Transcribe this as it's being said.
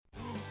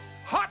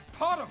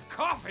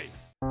coffee.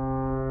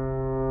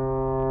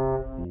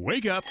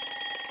 Wake up.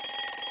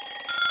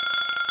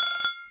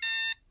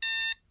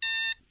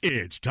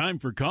 It's time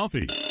for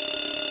coffee.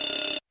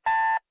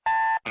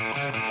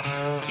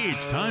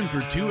 It's time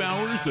for 2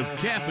 hours of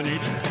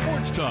caffeinated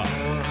sports talk.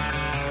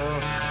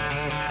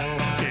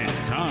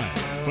 It's time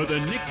for the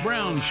Nick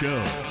Brown Show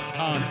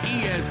on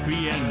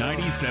ESPN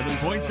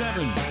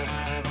 97.7.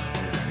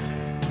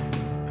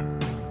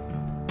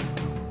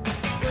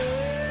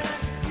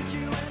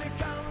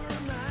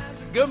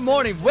 Good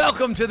morning.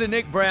 Welcome to the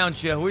Nick Brown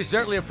Show. We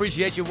certainly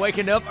appreciate you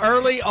waking up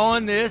early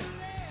on this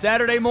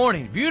Saturday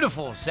morning.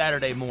 Beautiful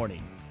Saturday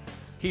morning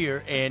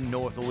here in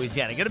North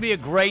Louisiana. Going to be a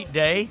great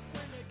day.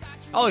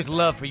 I always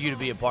love for you to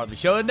be a part of the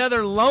show.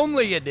 Another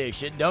lonely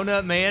edition.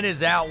 Donut Man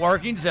is out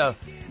working, so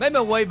made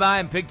my way by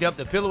and picked up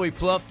the Pillowy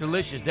Pluff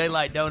Delicious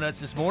Daylight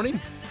Donuts this morning.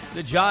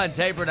 The John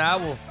Tabor and I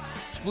will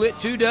split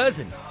 2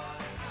 dozen.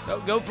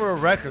 Don't go for a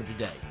record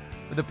today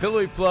with the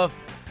Pillowy Pluff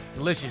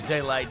Delicious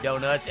Daylight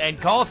Donuts and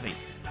coffee.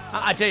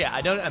 I tell you,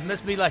 it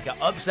must be like an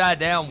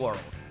upside-down world.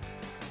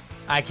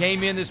 I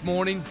came in this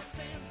morning,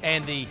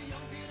 and the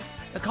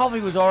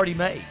coffee was already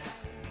made.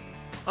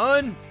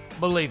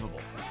 Unbelievable.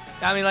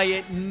 I mean, like,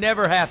 it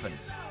never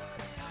happens.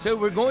 So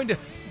we're going to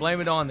blame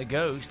it on the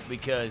ghost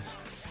because,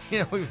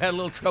 we've had a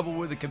little trouble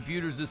with the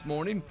computers this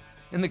morning,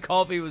 and the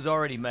coffee was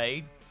already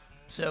made.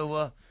 So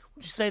we'll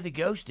just say the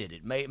ghost did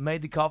it,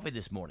 made the coffee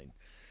this morning.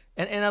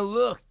 And I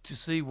looked to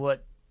see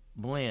what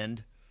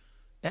blend,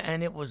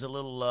 and it was a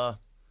little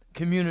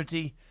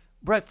community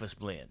breakfast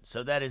blend.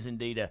 So that is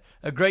indeed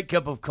a great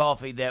cup of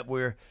coffee that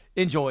we're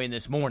enjoying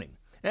this morning.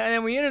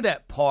 And we enter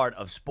that part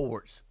of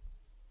sports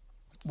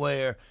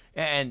where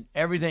and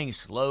everything's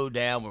slowed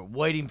down. We're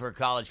waiting for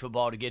college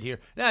football to get here.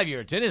 Now, if you're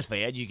a tennis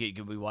fan, you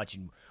could be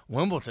watching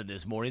Wimbledon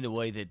this morning the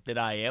way that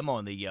I am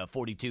on the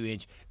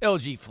 42-inch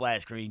LG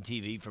flat screen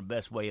TV from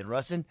Best Way in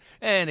Ruston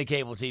and a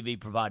cable TV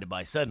provided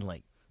by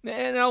Suddenlink.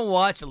 And I'll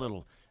watch a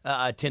little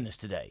tennis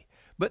today.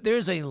 But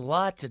there's a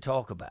lot to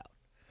talk about.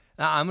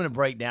 I'm going to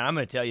break down. I'm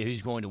going to tell you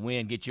who's going to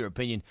win, get your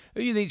opinion.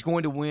 Who do you think is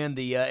going to win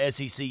the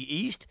SEC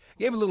East?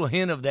 Gave a little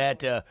hint of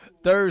that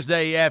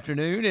Thursday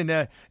afternoon, and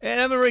I'm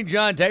going to bring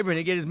John Tabor in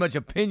and get as much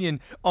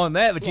opinion on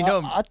that. But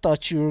I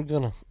thought you were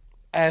going to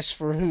ask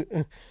for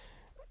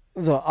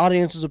the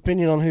audience's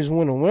opinion on who's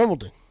winning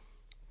Wimbledon.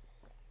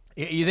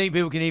 You think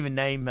people can even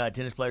name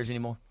tennis players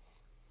anymore?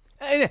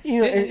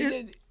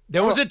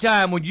 There was a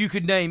time when you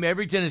could name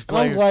every tennis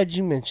player. I'm glad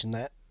you mentioned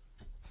that.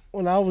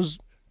 When I was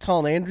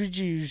calling Andrew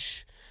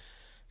Juge,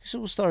 it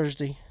was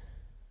Thursday,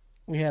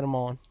 we had him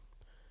on,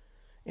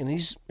 and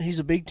he's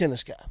a big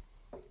tennis guy.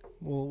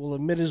 We'll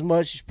admit as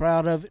much. He's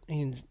proud of it.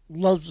 He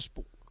loves the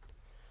sport.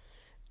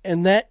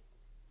 And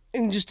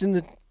just in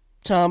the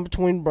time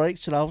between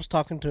breaks that I was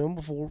talking to him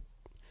before,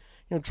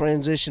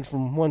 transition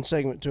from one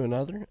segment to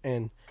another,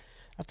 and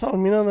I told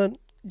him,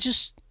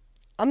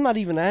 I'm not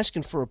even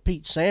asking for a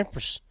Pete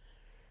Sampras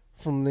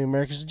from the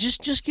Americans.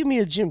 Just give me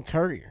a Jim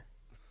Courier.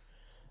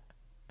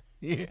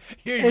 You're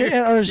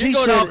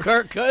going all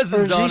Kirk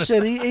Cousins on it. He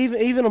said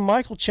even a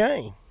Michael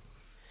Chang,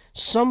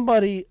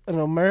 somebody, an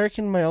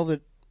American male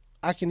that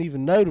I can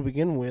even know to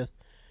begin with,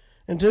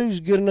 and who's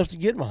good enough to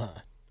get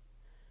behind.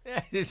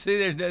 See,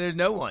 there's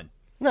no one.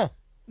 No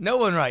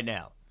one right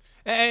now.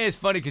 And it's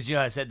funny because,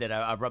 I said that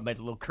I made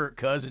a little Kirk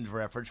Cousins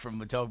reference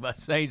from talking about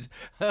Saints'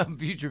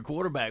 future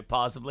quarterback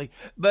possibly.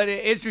 But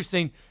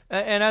interesting,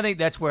 and I think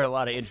that's where a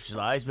lot of interest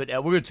lies. But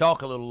we're going to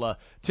talk a little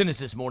tennis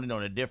this morning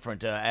on a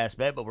different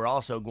aspect, but we're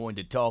also going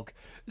to talk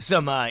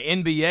some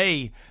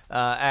NBA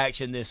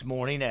action this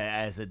morning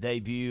as the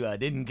debut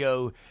didn't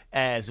go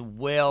as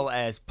well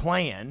as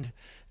planned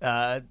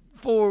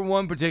for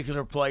one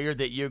particular player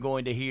that you're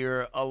going to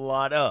hear a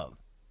lot of.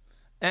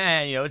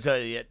 And,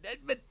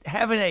 but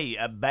having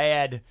a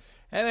bad,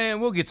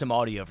 we'll get some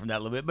audio from that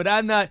a little bit, but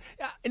I'm not,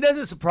 it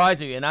doesn't surprise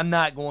me, and I'm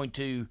not going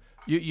to,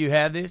 you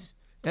have this?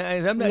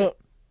 I'm not,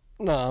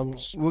 no,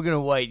 we're going to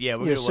wait, we're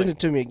going to send wait. it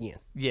to me again.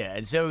 Yeah,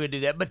 and so we're going to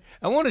do that, but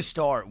I want to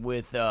start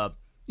with,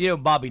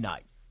 Bobby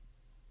Knight.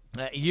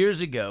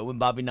 Years ago, when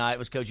Bobby Knight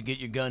was coaching Get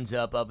Your Guns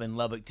Up in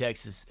Lubbock,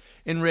 Texas,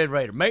 in Red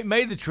Raider,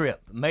 made the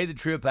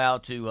trip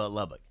out to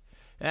Lubbock.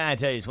 And I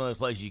tell you, it's one of those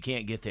places you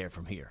can't get there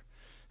from here.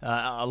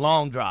 A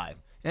long drive.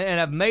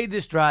 And I've made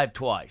this drive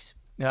twice.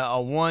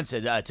 Once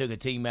I took a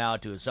team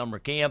out to a summer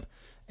camp,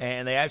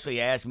 and they actually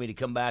asked me to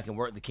come back and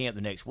work the camp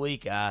the next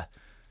week. I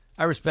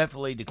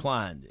respectfully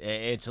declined.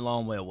 It's a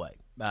long way away.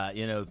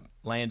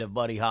 Land of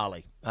Buddy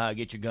Holly.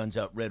 Get Your Guns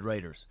Up, Red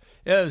Raiders.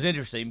 It was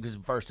interesting because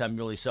the first time you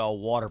really saw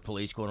water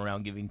police going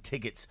around giving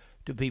tickets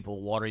to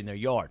people watering their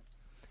yard.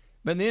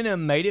 But then I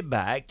made it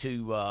back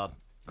to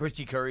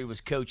Christy Curry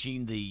was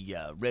coaching the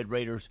Red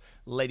Raiders,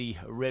 Lady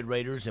Red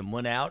Raiders, and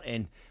went out,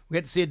 and we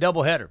got to see a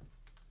doubleheader.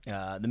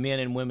 The men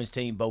and women's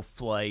team both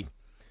play.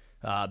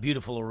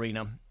 Beautiful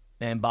arena,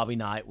 and Bobby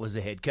Knight was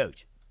the head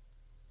coach.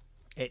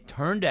 It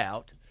turned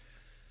out,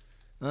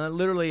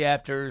 literally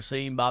after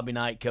seeing Bobby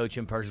Knight coach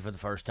in person for the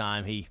first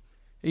time, he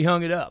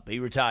hung it up. He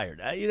retired.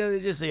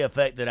 It's just the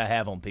effect that I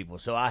have on people.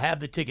 So I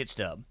have the ticket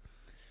stub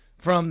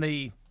from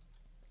the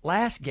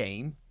last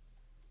game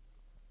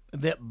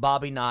that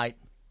Bobby Knight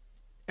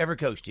ever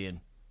coached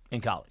in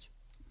college.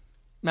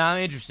 Now,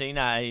 interesting.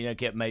 I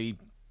kept maybe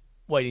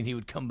waiting he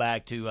would come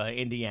back to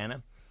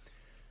Indiana.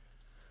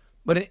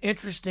 But an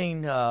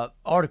interesting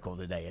article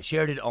today. I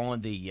shared it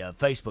on the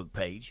Facebook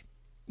page,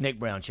 Nick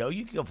Brown Show.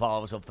 You can go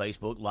follow us on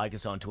Facebook, like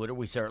us on Twitter.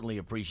 We certainly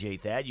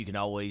appreciate that. You can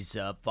always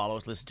follow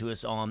us, listen to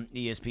us on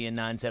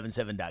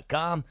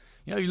ESPN977.com.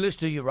 You listen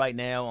to you right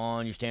now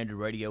on your standard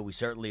radio. We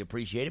certainly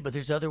appreciate it. But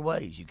there's other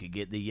ways. You could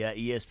get the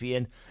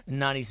ESPN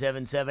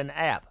 97.7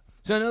 app.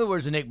 So, in other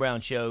words, the Nick Brown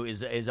Show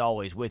is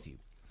always with you.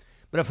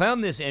 But I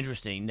found this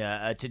interesting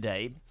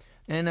today,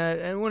 and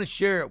I want to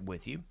share it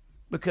with you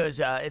because,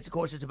 of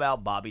course, it's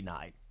about Bobby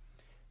Knight.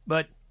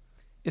 But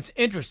it's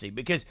interesting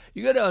because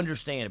you got to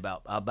understand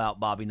about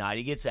Bobby Knight.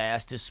 He gets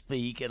asked to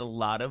speak at a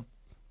lot of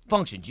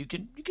functions. You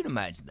can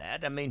imagine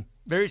that. I mean,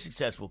 very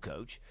successful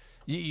coach.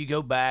 You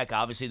go back,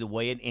 obviously, the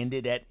way it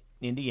ended at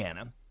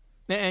Indiana,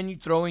 and you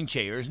throw in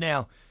chairs.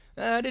 Now,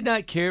 I did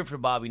not care for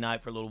Bobby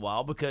Knight for a little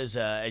while because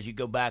as you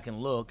go back and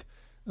look,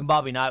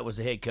 Bobby Knight was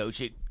the head coach.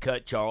 It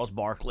cut Charles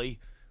Barkley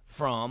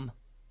from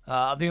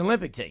the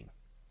Olympic team.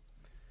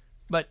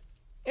 But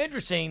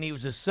interesting, he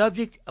was the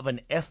subject of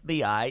an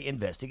FBI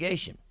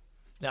investigation.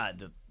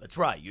 That's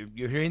right.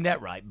 You're hearing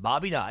that right.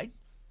 Bobby Knight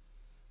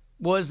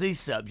was the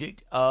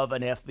subject of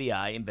an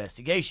FBI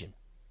investigation.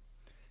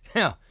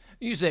 Now,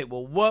 you say,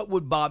 well, what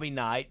would Bobby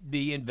Knight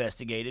be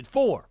investigated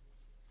for?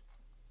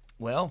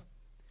 Well,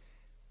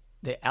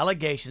 the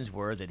allegations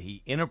were that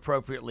he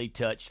inappropriately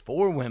touched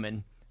 4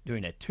 women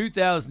during a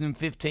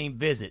 2015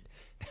 visit.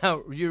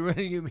 Now,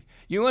 you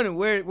wonder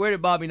where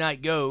did Bobby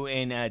Knight go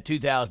in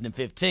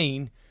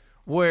 2015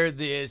 where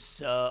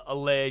this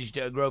alleged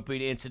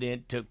groping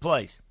incident took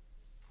place?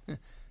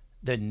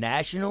 The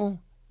National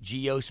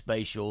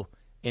Geospatial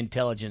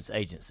Intelligence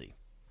Agency.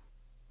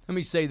 Let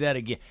me say that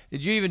again.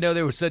 Did you even know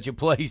there was such a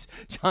place,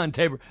 John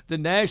Tabor? The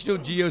National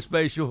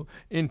Geospatial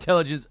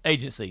Intelligence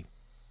Agency.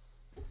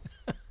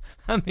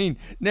 I mean,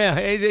 now,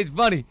 it's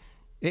funny.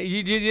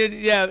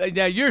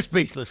 Now you're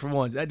speechless for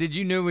once. Did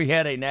you know we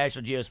had a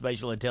National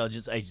Geospatial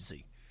Intelligence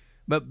Agency?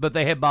 But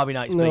they had Bobby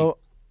Knight speak. No,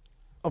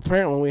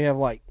 apparently we have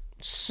like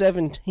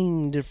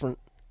 17 different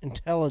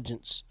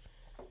intelligence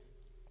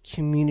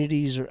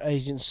communities or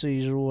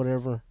agencies or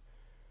whatever.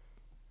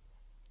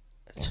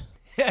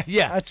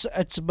 Yeah.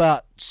 That's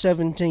about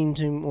 17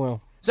 too,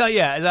 well. So,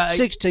 yeah.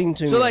 16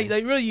 too So, many.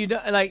 they really,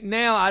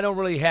 now I don't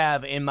really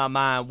have in my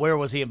mind where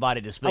was he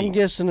invited to speak. I'm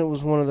guessing it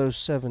was one of those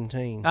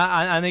 17.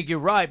 I think you're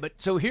right. But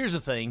so here's the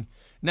thing.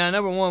 Now,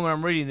 number one, when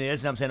I'm reading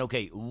this and I'm saying,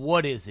 okay,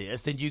 what is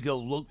this? Then you go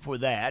look for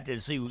that to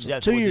see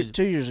exactly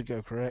 2 years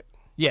ago, correct?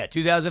 Yeah,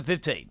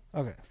 2015.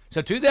 Okay.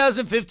 So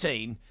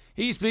 2015,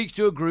 he speaks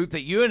to a group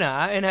that you and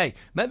I, and hey,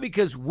 maybe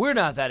because we're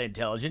not that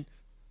intelligent,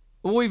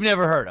 we've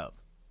never heard of.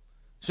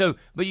 So,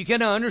 but you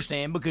kind of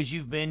understand because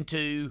you've been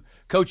to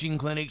coaching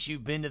clinics,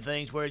 you've been to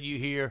things where you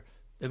hear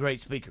the great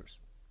speakers.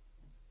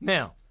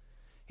 Now,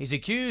 he's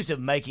accused of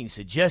making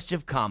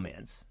suggestive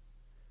comments,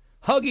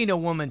 hugging a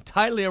woman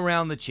tightly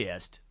around the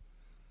chest,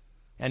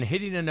 and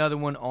hitting another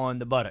one on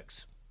the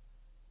buttocks.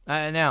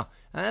 Now,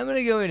 I'm going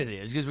to go into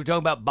this because we're talking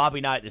about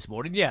Bobby Knight this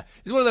morning. Yeah,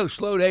 it's one of those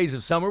slow days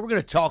of summer. We're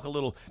going to talk a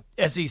little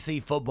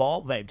SEC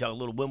football, maybe talk a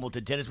little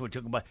Wimbledon tennis. We're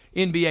talking about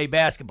NBA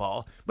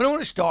basketball. But I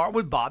want to start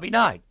with Bobby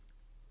Knight.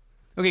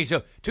 Okay,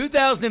 so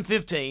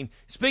 2015,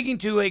 speaking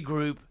to a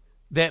group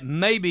that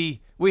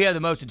maybe we have the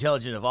most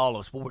intelligent of all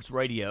of sports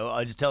radio,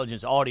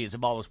 intelligence audience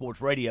of all of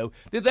sports radio,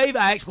 that they've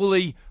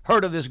actually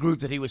heard of this group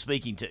that he was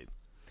speaking to.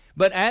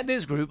 But at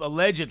this group,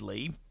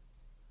 allegedly,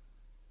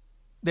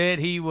 that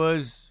he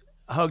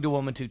hugged a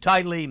woman too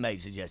tightly,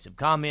 made suggestive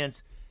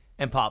comments,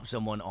 and popped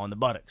someone on the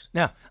buttocks.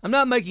 Now, I'm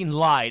not making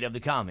light of the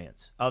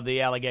comments, of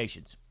the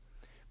allegations,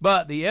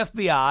 but the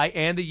FBI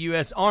and the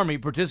U.S. Army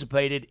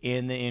participated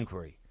in the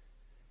inquiry.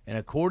 And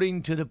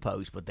according to the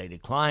Post, but they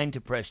declined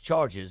to press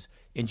charges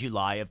in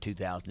July of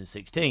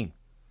 2016.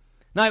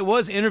 Knight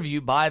was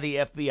interviewed by the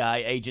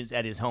FBI agents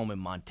at his home in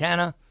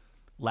Montana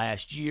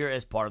last year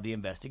as part of the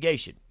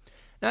investigation.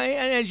 Now,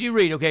 and as you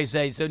read, okay,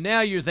 so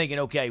now you're thinking,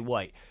 okay,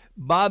 wait,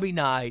 Bobby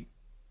Knight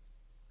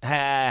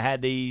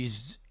had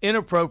these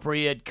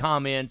inappropriate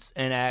comments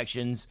and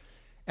actions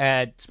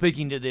at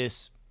speaking to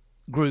this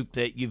group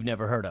that you've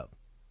never heard of.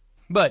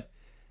 But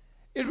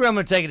here's where I'm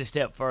going to take it a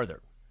step further.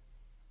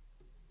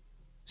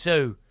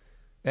 So,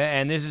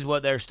 and this is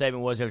what their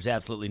statement was: there's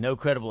absolutely no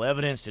credible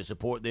evidence to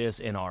support this,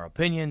 in our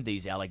opinion,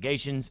 these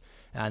allegations.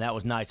 And that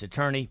was Knight's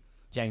attorney,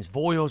 James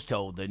Voiles,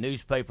 told the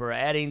newspaper,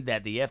 adding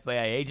that the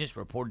FBI agents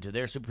reported to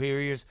their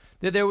superiors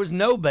that there was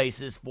no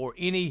basis for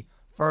any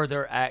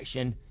further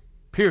action,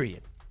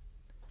 period.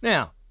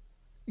 Now,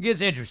 it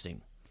gets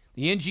interesting.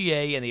 The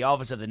NGA and the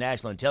Office of the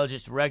National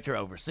Intelligence Director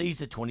oversees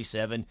the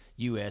 17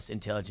 U.S.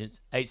 intelligence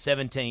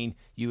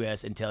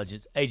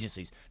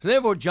agencies. So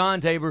therefore,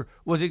 John Tabor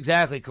was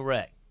exactly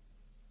correct.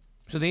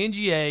 So the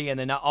NGA and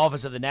the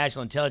Office of the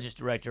National Intelligence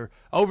Director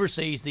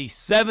oversees the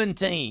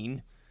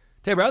 17.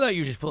 Tabor, I thought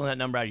you were just pulling that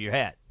number out of your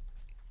hat.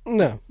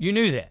 No. You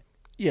knew that?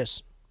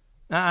 Yes.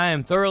 I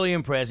am thoroughly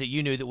impressed that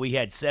you knew that we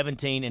had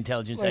 17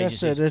 intelligence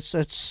agencies. Like I said,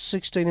 that's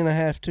 16 and a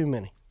half too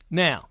many.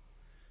 Now,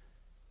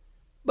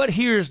 but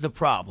here's the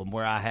problem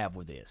where I have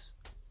with this.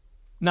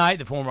 Knight,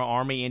 the former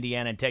Army,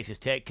 Indiana, and Texas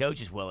Tech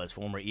coach, as well as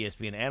former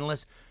ESPN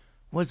analyst,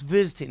 was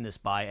visiting the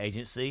spy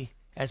agency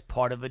as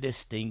part of a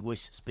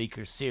distinguished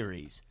speaker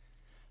series.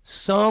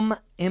 Some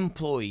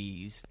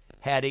employees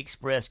had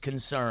expressed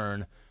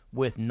concern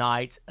with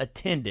Knight's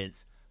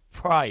attendance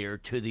prior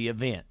to the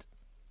event.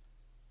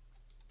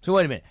 So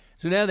wait a minute.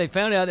 So now they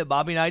found out that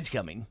Bobby Knight's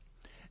coming.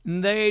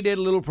 They did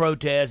a little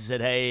protest and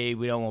said, hey,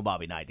 we don't want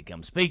Bobby Knight to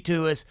come speak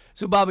to us.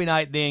 So Bobby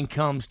Knight then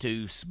comes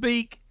to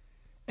speak,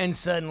 and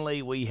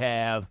suddenly we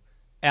have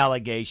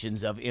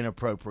allegations of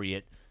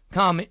inappropriate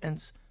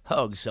comments,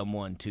 hug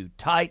someone too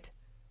tight,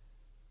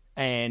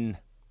 and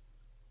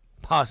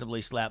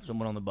possibly slap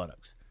someone on the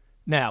buttocks.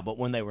 Now, but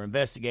when they were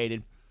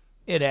investigated,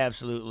 it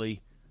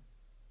absolutely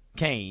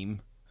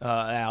came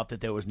out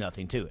that there was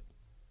nothing to it.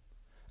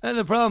 And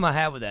the problem I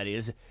have with that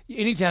is,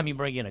 anytime you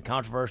bring in a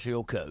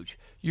controversial coach,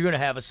 you're going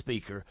to have a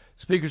speaker.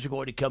 Speakers are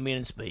going to come in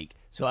and speak.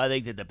 So I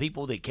think that the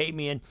people that came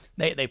in,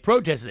 they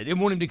protested. They didn't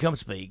want him to come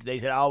speak. They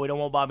said, oh, we don't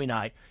want Bobby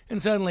Knight. And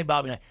suddenly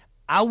Bobby Knight.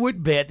 I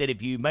would bet that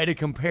if you made a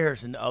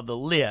comparison of the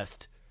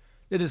list,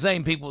 that the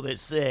same people that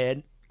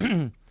said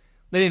they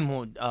didn't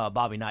want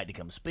Bobby Knight to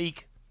come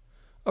speak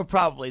are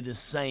probably the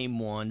same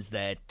ones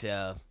that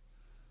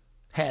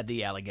had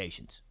the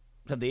allegations.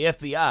 So the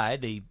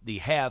FBI, the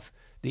half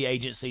the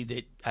agency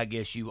that I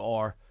guess you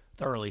are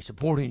thoroughly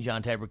supporting,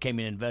 John Tabor, came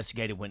in and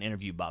investigated when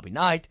interviewed Bobby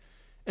Knight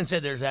and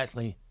said there's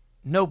actually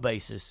no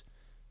basis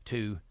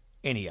to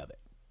any of it.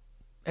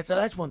 And so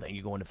that's one thing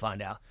you're going to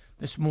find out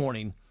this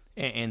morning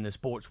in the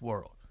sports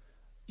world.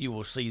 You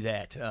will see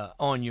that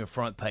on your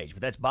front page. But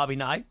that's Bobby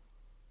Knight,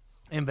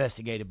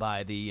 investigated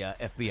by the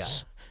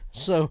FBI.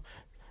 So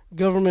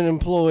government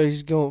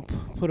employees going to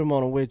put him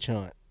on a witch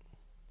hunt.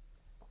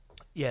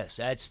 Yes,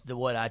 that's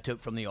what I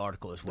took from the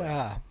article as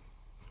well.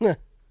 Ah.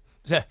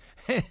 So,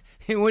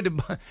 he went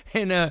to,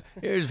 and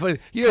here's funny.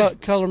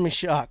 Color me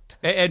shocked.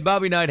 And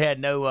Bobby Knight had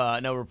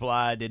no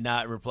reply, did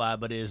not reply,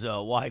 but his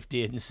wife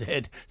did and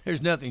said,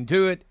 "There's nothing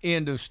to it.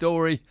 End of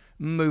story.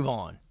 Move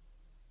on."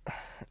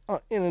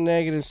 In a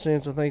negative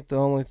sense, I think the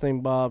only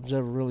thing Bob's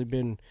ever really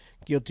been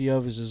guilty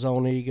of is his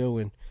own ego.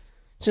 And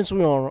since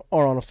we are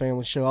on a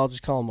family show, I'll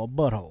just call him a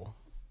butthole.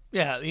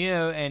 Yeah,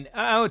 and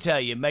I will tell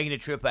you, making a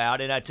trip out,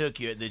 and I took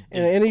you at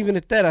and even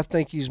at that, I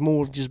think he's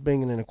more just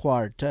being an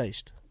acquired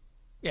taste.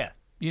 Yeah,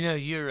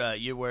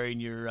 you're wearing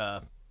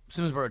your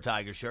Simsboro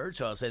Tiger shirt,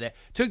 so I'll say that.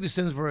 Took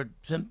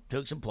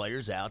some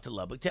players out to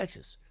Lubbock,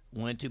 Texas.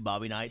 Went to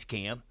Bobby Knight's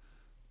camp,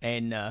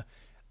 and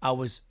I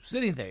was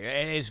sitting there,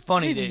 and it's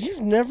funny that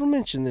you've never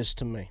mentioned this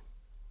to me.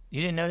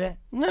 You didn't know that?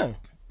 No.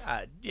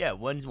 Yeah,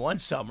 one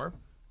summer,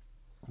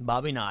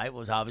 Bobby Knight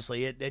was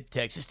obviously at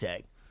Texas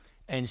Tech,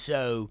 and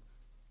so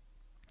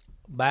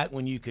back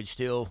when you could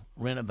still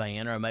rent a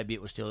van, or maybe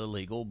it was still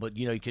illegal, but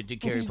you could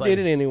carry. Did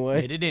it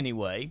anyway. Did it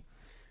anyway.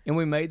 And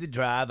we made the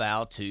drive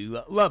out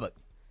to Lubbock.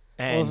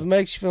 And well, if it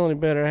makes you feel any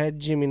better, I had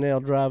Jimmy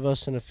Nail drive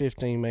us in a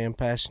 15-man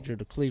passenger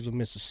to Cleveland,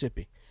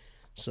 Mississippi.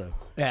 So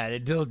yeah, the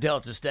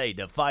Delta State,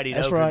 the Fighting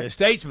That's Oak, right. the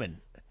Statesman.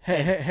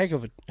 Heck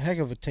of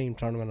a team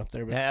tournament up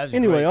there. But yeah,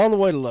 anyway, on the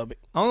way to Lubbock.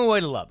 On the way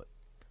to Lubbock,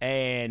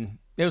 and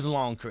it was a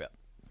long trip.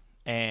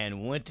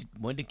 And went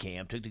to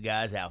camp, took the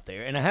guys out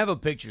there, and I have a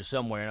picture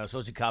somewhere, and I was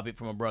supposed to copy it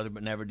from my brother,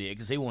 but never did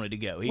because he wanted to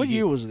go. What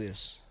year was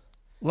this?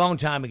 Long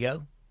time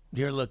ago.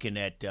 You're looking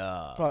at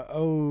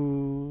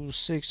probably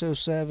 06,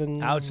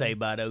 07. I would say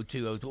about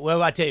 02, 03.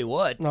 Well, I tell you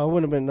what. No, it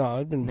wouldn't have been. No,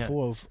 it'd been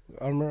before.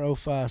 I remember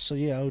 05. So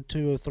yeah,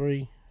 02,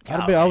 03.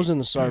 I was in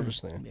the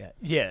service then.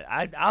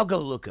 Yeah. I'll go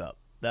look up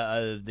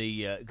well,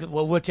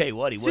 we'll tell you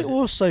what he was.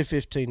 We'll say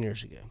 15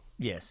 years ago.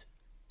 Yes,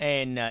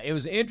 and it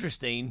was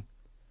interesting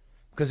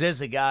because as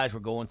the guys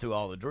were going through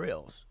all the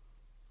drills,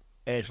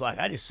 it's like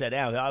I just sat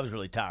down. I was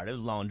really tired. It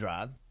was a long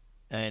drive,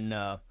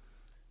 and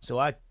so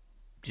I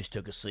just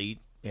took a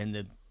seat in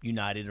the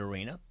United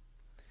Arena.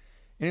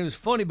 And it was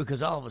funny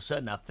because all of a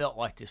sudden I felt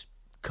like this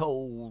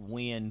cold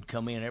wind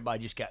come in.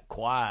 Everybody just got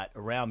quiet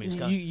around me.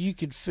 You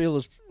could feel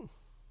his...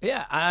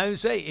 Yeah, I would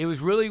say it was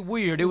really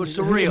weird. It was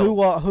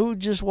surreal. Who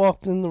just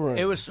walked in the room?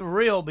 It was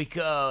surreal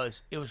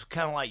because it was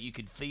kind of like you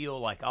could feel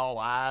like all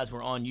eyes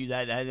were on you.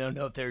 That I don't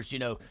know if there's,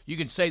 you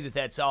can say that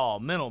that's all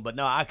mental, but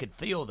no, I could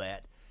feel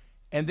that.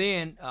 And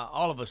then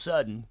all of a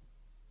sudden,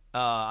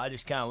 I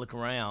just kind of look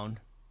around,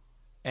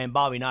 and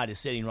Bobby Knight is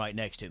sitting right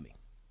next to me.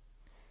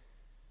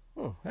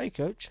 Oh, hey,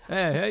 Coach.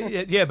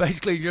 Yeah,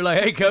 basically you're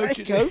like, hey, Coach.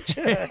 Hey, Coach.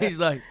 He's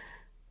like,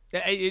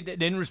 it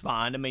didn't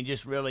respond. I mean,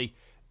 just really.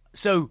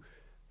 So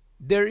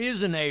there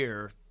is an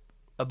air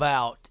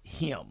about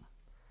him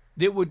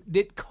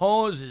that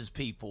causes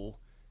people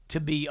to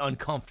be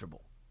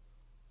uncomfortable.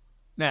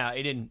 Now,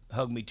 he didn't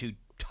hug me too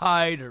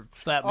tight or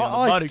slap me on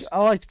the buttocks.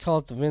 I like to call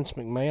it the Vince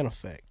McMahon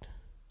effect.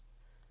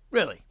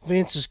 Really?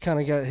 Vince has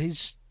kind of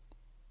he's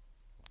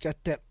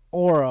got that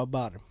aura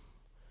about him.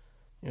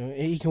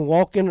 He can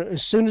walk in,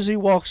 as soon as he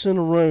walks in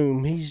a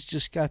room, he's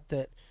just got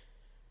that.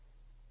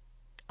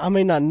 I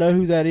may not know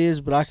who that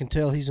is, but I can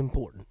tell he's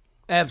important.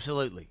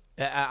 Absolutely.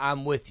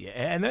 I'm with you.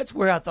 And that's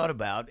where I thought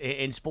about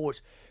in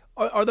sports.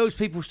 Are those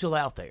people still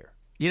out there?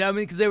 You know what I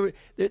mean? Because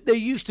they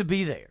used to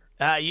be there.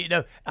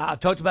 I've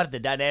talked about the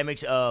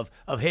dynamics of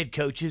head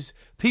coaches,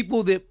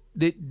 people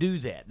that do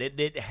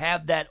that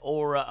have that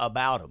aura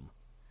about them.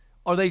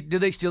 Do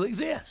they still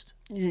exist?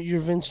 Your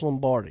Vince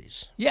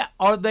Lombardis. Yeah.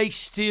 Are they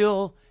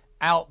still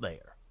out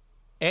there?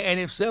 And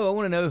if so, I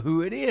want to know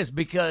who it is,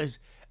 because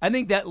I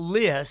think that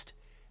list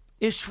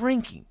is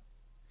shrinking.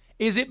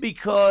 Is it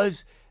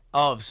because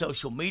of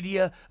social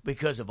media,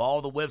 because of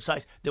all the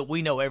websites that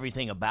we know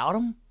everything about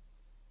them?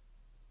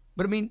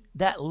 But I mean,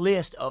 that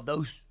list of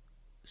those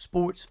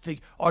sports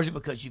figures, or is it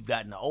because you've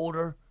gotten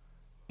older?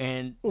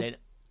 And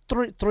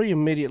three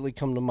immediately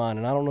come to mind,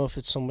 and I don't know if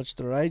it's so much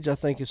their age. I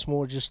think it's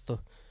more just the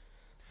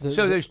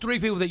so there's three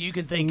people that you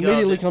can think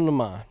immediately of come to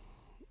mind: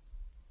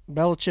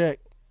 Belichick,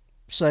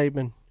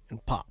 Saban,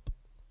 and Pop.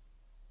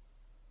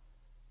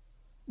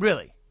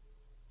 Really?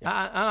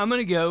 Yeah. I'm going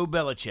to go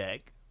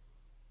Belichick.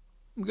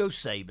 I'm going to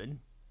go Saban.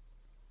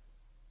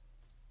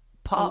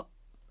 Pop.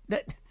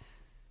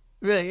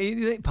 Really?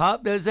 You think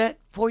Pop does that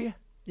for you?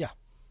 Yeah.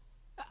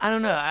 I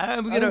don't know.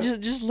 I'm gonna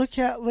just look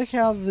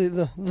how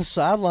the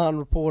sideline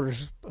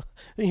reporters,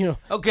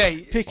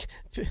 Okay.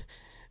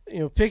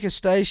 Pick a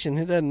station.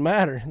 It doesn't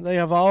matter. They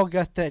have all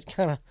got that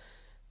kind of.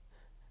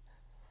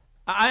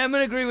 I am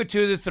going to agree with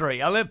two of the three.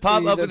 I'll let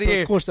Pop up in the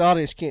air. Of course, the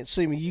audience can't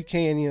see me. You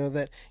can,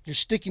 that you're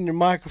sticking your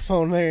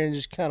microphone there and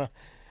just kind of,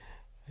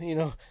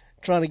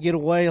 trying to get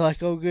away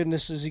like, oh,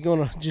 goodness, is he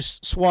going to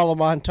just swallow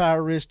my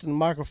entire wrist in the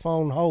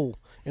microphone whole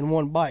in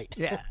one bite?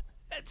 Yeah,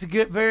 that's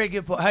a very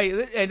good point. Hey,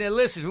 and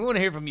listeners, we want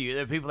to hear from you.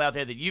 There are people out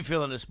there that you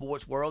feel in the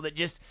sports world that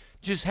just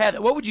have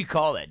that. What would you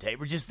call that,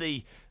 Tabor? Just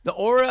the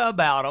aura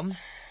about them.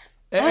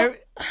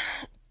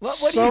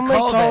 What do you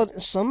call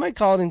that? Some may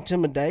call it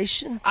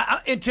intimidation.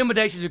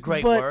 Intimidation is a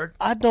great but word.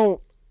 I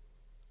don't.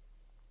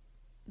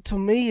 To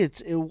me,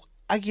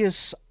 I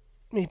guess,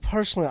 me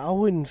personally, I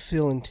wouldn't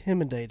feel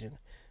intimidated.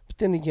 But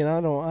then again,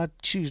 I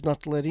choose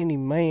not to let any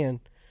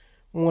one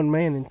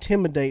man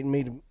intimidate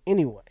me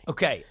anyway.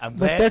 Okay,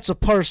 but that's a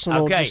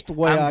personal, just the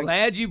way I'm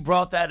glad you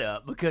brought that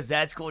up, because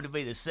that's going to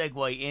be the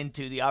segue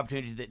into the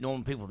opportunities that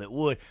normal people that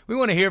would. We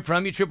want to hear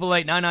from you,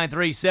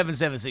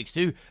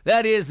 888-993-7762.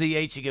 That is the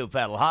H2Go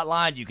Paddle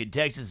hotline. You can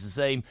text us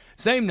the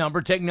same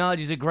number.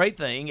 Technology is a great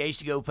thing.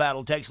 H2Go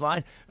Paddle text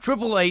line,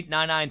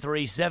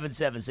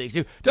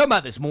 888-993-7762. Talking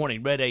about this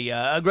morning, read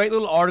a great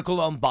little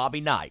article on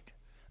Bobby Knight.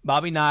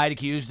 Bobby Knight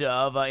accused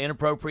of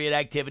inappropriate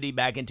activity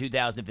back in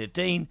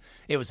 2015.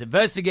 It was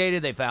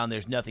investigated. They found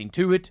there's nothing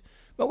to it.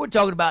 But we're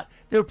talking about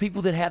there are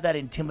people that have that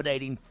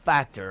intimidating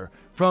factor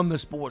from the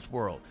sports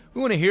world. We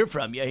want to hear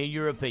from you,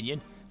 your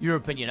opinion. Your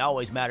opinion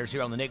always matters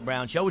here on the Nick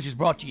Brown Show, which is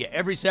brought to you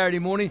every Saturday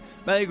morning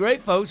by the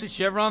great folks at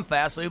Chevron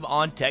Fast Lube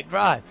on Tech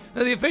Drive.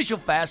 Now, the official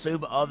fast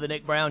lube of the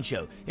Nick Brown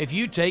Show. If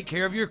you take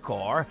care of your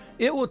car,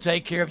 it will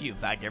take care of you. In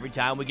fact, every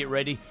time we get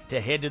ready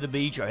to head to the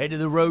beach or head to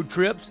the road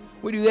trips,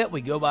 we do that. We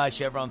go by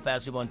Chevron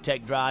Fast Lube on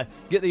Tech Drive,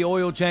 get the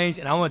oil changed,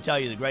 and I want to tell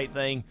you the great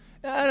thing,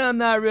 and I'm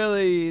not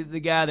really the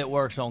guy that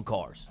works on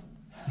cars.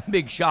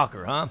 Big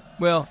shocker, huh?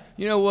 Well,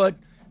 you know what?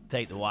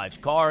 Take the wife's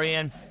car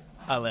in.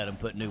 I let them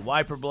put new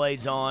wiper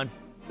blades on.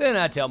 Then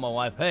I tell my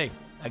wife, hey,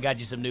 I got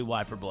you some new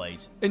wiper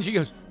blades. And she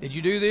goes, did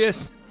you do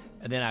this?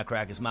 And then I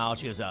crack a smile.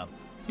 She goes,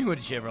 you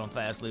went to Chevron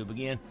Fast Lube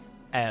again?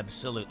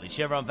 Absolutely.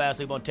 Chevron Fast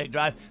Lube on Tech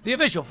Drive, the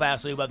official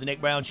fast lube of the Nick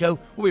Brown Show.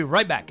 We'll be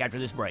right back after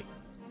this break.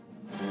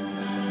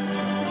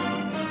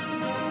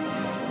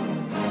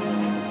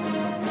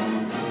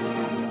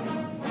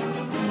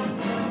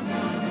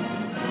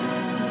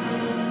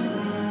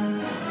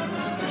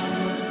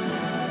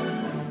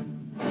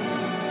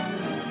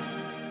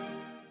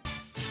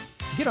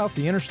 Get off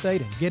the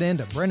interstate and get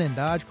into Brennan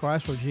Dodge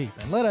Chrysler Jeep,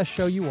 and let us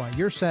show you why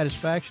your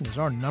satisfaction is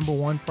our number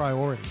one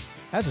priority.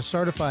 As a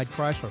certified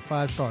Chrysler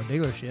 5-star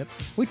dealership,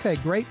 we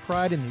take great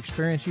pride in the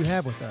experience you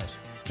have with us.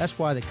 That's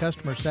why the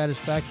customer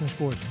satisfaction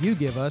scores you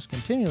give us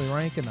continually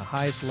rank in the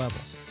highest level.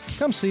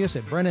 Come see us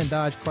at Brennan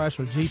Dodge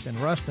Chrysler Jeep in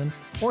Ruston,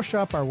 or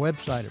shop our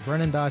website at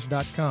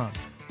brennandodge.com.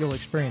 You'll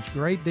experience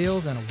great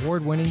deals and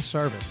award-winning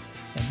service,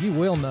 and you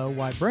will know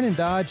why Brennan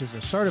Dodge is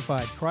a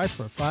certified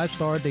Chrysler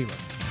 5-star dealer.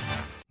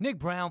 Nick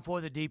Brown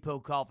for the Depot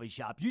Coffee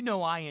Shop. You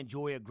know I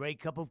enjoy a great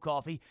cup of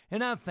coffee,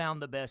 and I've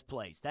found the best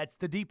place. That's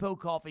the Depot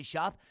Coffee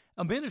Shop,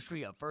 a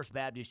ministry of First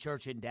Baptist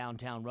Church in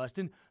downtown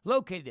Ruston,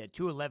 located at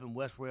 211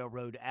 West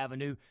Railroad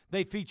Avenue.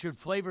 They featured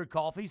flavored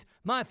coffees,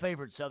 my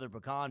favorite Southern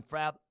Pecan,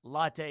 frap,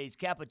 lattes,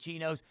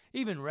 cappuccinos,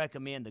 even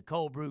recommend the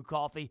cold brew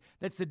coffee.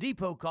 That's the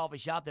Depot Coffee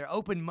Shop. They're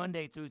open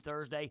Monday through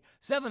Thursday,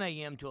 7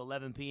 a.m. to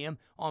 11 p.m.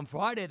 On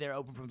Friday, they're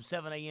open from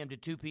 7 a.m. to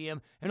 2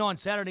 p.m. and on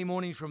Saturday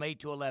mornings from 8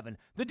 to 11.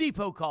 The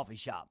Depot Coffee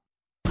Shop.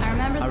 Our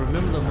I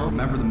remember the moment.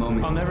 Remember the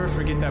moment. I'll never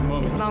forget that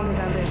moment. As long as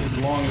I live. As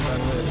long as I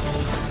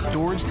live. A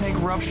storage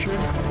tank ruptured,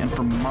 and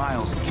for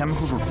miles,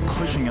 chemicals were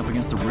pushing up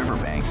against the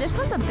riverbanks. This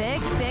was a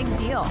big, big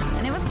deal,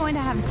 and it was going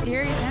to have a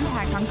serious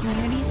impact on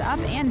communities up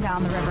and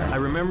down the river. I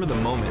remember the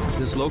moment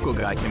this local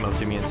guy came up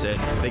to me and said,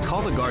 "They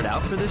call the guard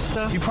out for this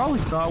stuff?" You probably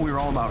thought we were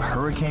all about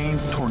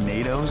hurricanes,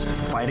 tornadoes,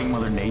 fighting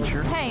Mother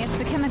Nature. Hey, it's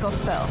a chemical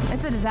spill.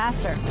 It's a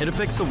disaster. It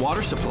affects the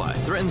water supply,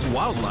 threatens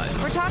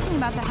wildlife. We're talking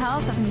about the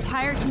health of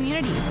entire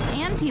communities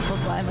and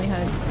people's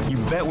livelihoods. You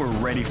bet we're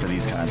ready for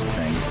these kinds of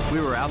things. We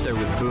were out there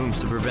with booms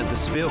to prevent the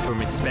spill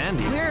from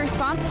expanding. We're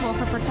responsible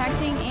for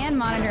protecting and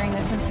monitoring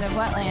the sensitive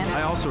wetlands.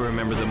 I also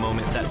remember the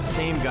moment that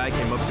same guy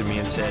came up to me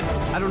and said,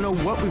 "I don't know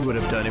what we would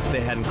have done if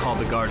they hadn't called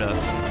the guard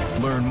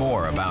up." Learn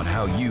more about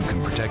how you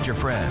can protect your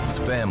friends,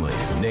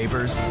 families,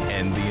 neighbors,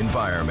 and the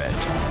environment.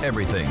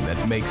 Everything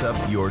that makes up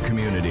your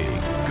community.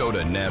 Go to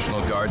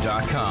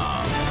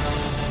NationalGuard.com.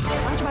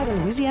 Sponsored by the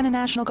Louisiana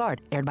National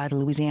Guard. Aired by the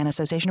Louisiana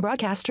Association of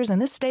Broadcasters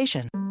and this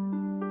station.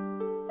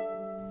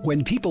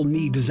 When people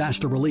need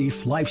disaster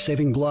relief,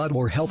 life-saving blood,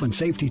 or health and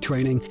safety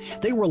training,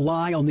 they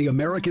rely on the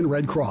American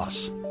Red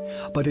Cross.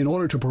 But in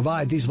order to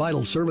provide these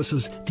vital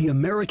services, the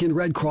American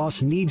Red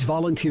Cross needs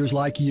volunteers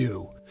like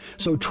you.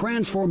 So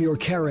transform your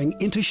caring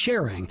into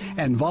sharing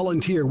and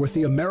volunteer with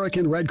the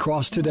American Red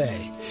Cross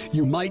today.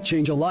 You might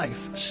change a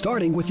life,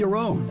 starting with your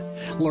own.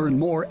 Learn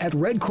more at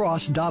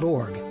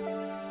redcross.org.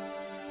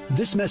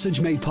 This message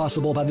made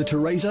possible by the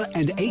Teresa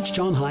and H.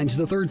 John Heinz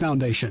III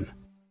Foundation.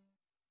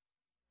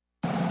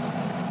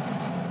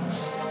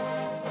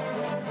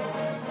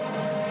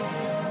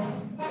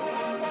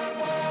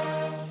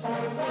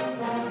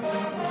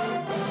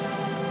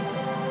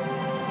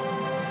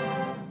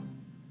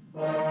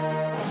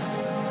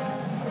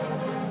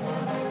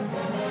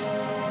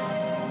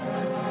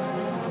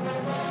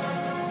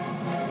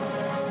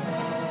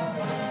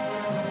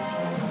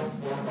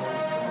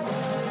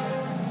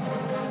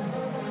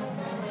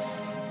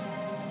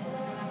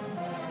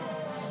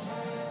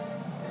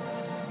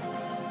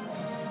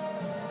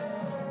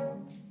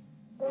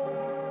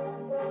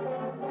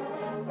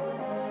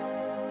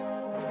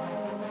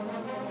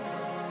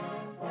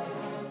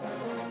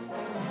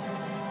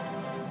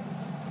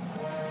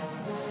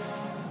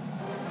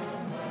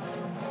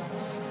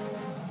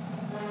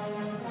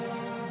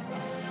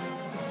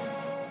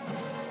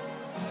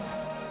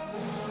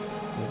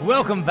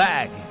 Welcome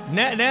back.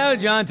 Now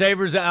John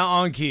Tabor's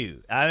on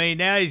cue. I mean,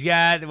 now he's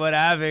got what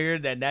I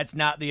figured that's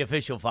not the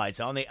official fight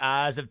song. The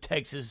eyes of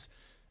Texas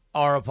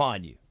are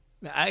upon you.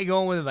 I ain't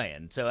going with a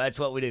van, so that's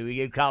what we do. We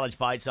give college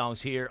fight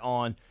songs here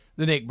on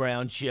the Nick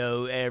Brown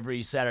Show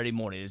every Saturday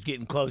morning. It's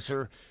getting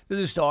closer to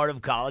the start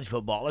of college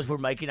football as we're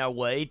making our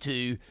way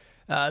to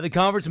the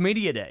conference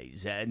media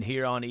days. And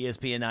here on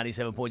ESPN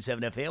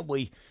 97.7 FM,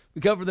 we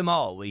cover them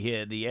all. We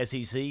hit the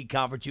SEC,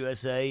 Conference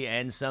USA,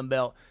 and Sun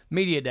Belt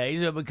media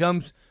days. It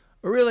becomes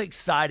a really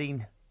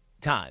exciting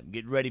time.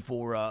 Get ready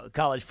for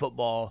college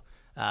football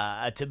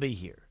to be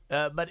here.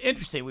 But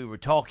interesting, we were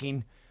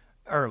talking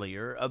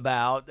earlier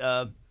about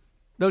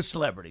those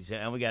celebrities,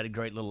 and we got a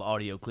great little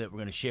audio clip we're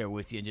going to share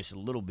with you in just a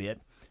little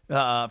bit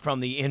from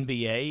the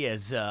NBA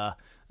as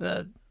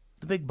the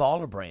Big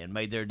Baller brand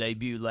made their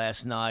debut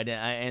last night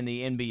in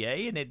the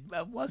NBA, and it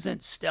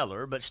wasn't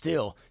stellar, but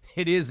still,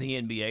 it is the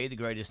NBA, the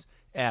greatest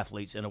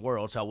athletes in the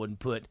world, so I wouldn't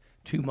put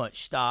too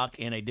much stock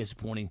in a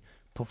disappointing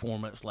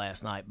performance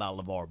last night by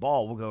LeVar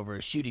Ball. We'll go over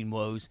his shooting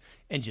woes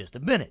in just a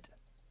minute.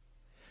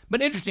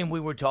 But interesting,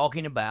 we were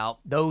talking about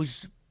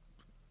those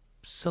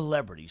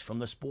celebrities from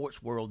the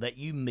sports world that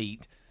you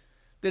meet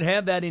that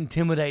have that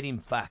intimidating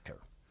factor.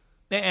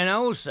 And I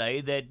will say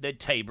that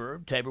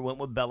Tabor went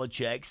with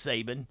Belichick,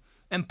 Saban,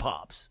 and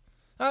Pops.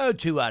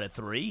 2 out of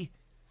 3.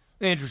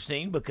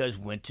 Interesting, because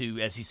went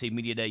to SEC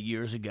Media Day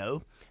years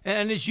ago.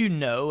 And as you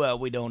know,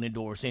 we don't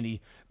endorse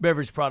any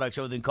beverage products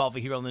other than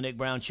coffee here on the Nick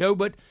Brown Show,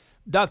 but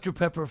Dr.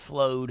 Pepper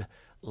flowed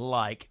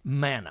like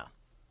manna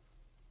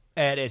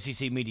at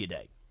SEC Media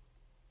Day.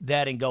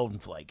 That and Golden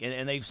Flake.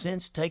 And they've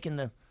since taken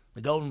the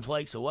Golden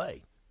Flakes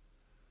away.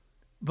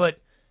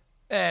 But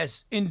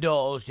as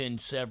indulged in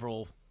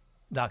several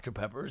Dr.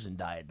 Peppers and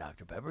Diet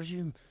Dr. Peppers,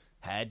 you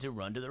had to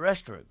run to the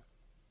restroom.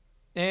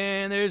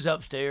 And there's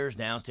upstairs,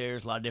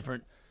 downstairs, a lot of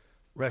different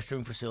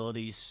restroom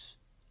facilities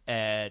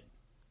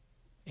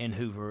in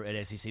Hoover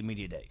at SEC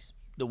Media Days.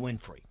 The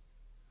Winfrey.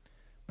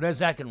 But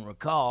as I can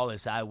recall,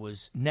 as I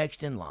was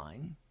next in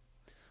line,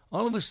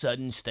 all of a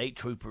sudden state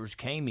troopers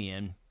came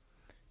in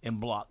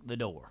and blocked the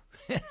door.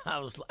 And I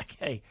was like,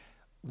 hey,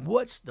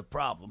 what's the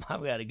problem?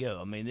 I've got to go.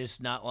 I mean, this is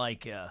not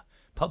like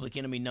public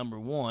enemy number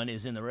 1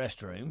 is in the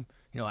restroom.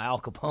 You know, Al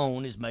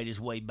Capone has made his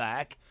way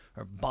back,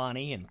 or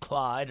Bonnie and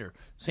Clyde are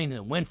seen in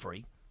the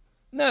Winfrey.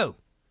 No.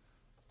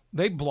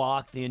 They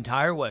blocked the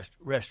entire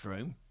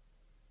restroom,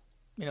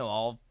 you know,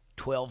 all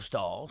 12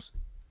 stalls.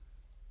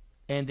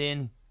 And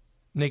then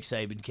Nick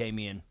Saban came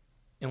in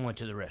and went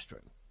to the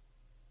restroom.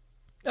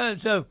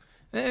 So,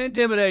 an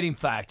intimidating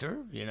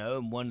factor, you know,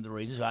 and one of the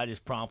reasons I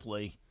just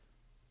promptly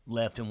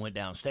left and went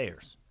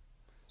downstairs.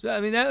 So, I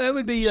mean, that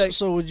would be like...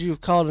 So would you have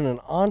called it an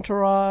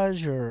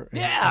entourage or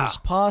his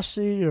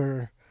posse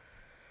or...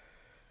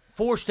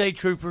 4 state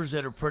troopers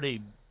that are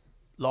pretty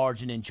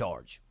large and in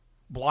charge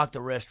block the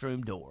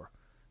restroom door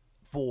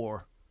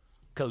for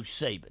Coach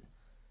Saban.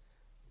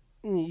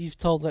 You've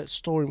told that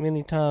story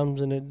many times,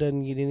 and it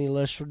doesn't get any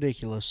less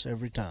ridiculous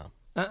every time.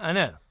 I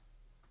know.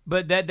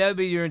 But that would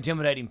be your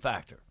intimidating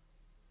factor.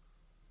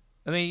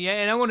 I mean, yeah,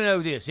 and I want to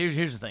know this.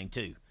 Here's the thing,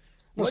 too.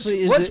 What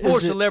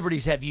sports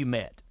celebrities have you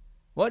met?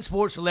 What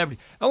sports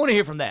celebrity? I want to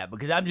hear from that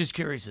because I'm just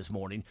curious this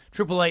morning.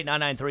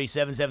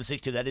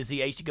 888-993-7762. That is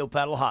the H2Go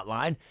Paddle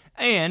hotline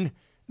and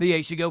the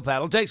H2Go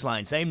Paddle text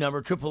line. Same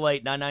number,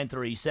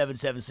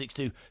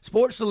 888-993-7762.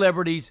 Sports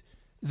celebrities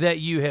that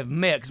you have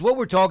met. Because what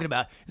we're talking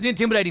about is the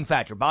intimidating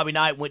factor. Bobby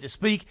Knight went to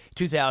speak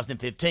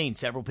 2015.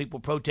 Several people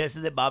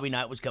protested that Bobby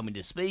Knight was coming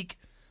to speak.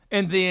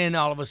 And then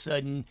all of a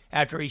sudden,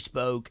 after he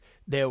spoke,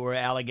 there were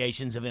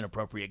allegations of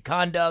inappropriate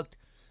conduct.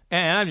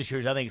 And I'm just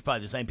curious, I think it's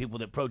probably the same people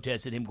that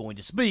protested him going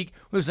to speak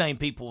were the same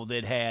people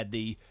that had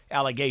the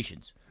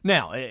allegations.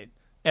 Now,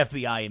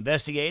 FBI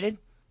investigated,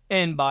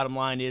 and bottom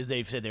line is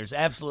they've said there's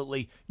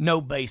absolutely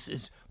no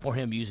basis for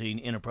him using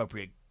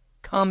inappropriate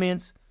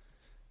comments,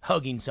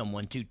 hugging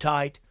someone too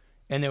tight,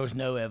 and there was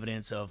no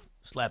evidence of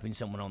slapping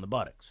someone on the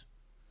buttocks.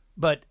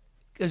 But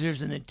because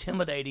there's an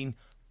intimidating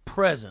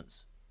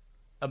presence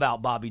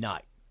about Bobby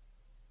Knight.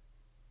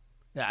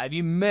 Now, have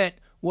you met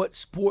what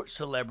sports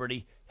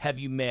celebrity have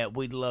you met?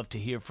 We'd love to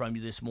hear from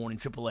you this morning.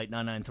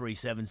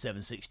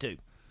 888-993-7762.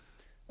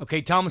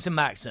 Okay, Thomas and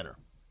Mack Center.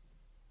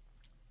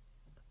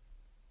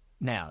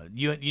 Now,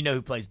 you know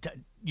who plays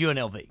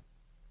UNLV.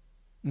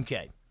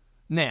 Okay.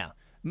 Now,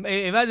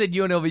 if I said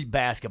UNLV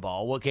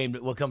basketball, what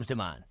comes to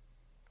mind?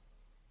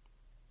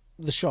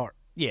 The Shark.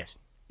 Yes,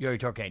 Yuri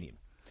Tarkanian.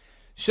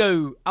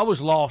 So I was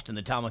lost in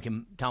the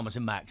Thomas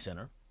and Mack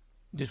Center,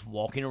 just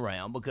walking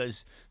around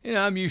because,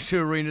 I'm used to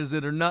arenas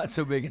that are not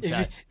so big in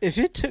size. If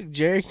it took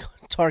Jerry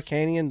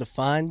Tarkanian to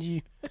find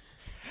you,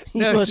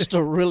 he must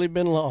have really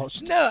been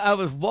lost. No, I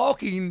was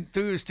walking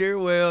through the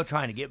stairwell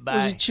trying to get by.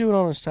 Was he chewing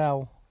on his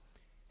towel?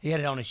 He had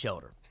it on his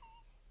shoulder.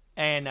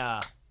 And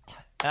I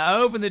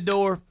opened the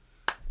door,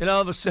 and all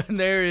of a sudden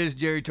there is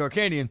Jerry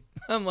Tarkanian.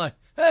 I'm like,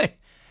 hey,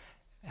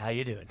 how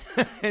you doing?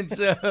 And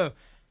so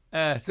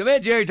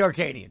met Jerry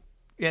Tarkanian,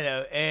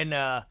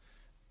 and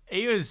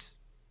he was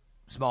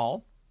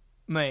small,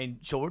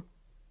 short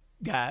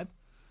guy,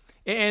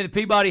 and the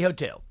Peabody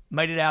Hotel.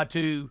 Made it out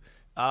to,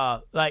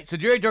 so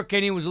Jerry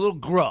Tarkanian was a little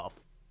gruff,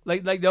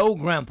 like the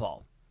old grandpa.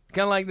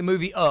 Kind of like the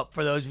movie Up,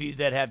 for those of you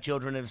that have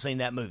children and have seen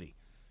that movie.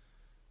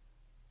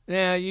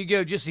 Now, you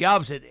go just the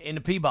opposite in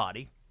the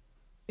Peabody,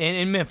 and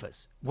in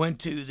Memphis. Went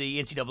to the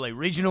NCAA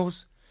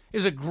regionals. It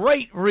was a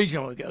great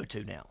regional to go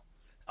to now.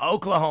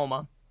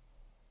 Oklahoma,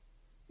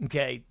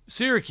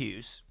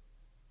 Syracuse,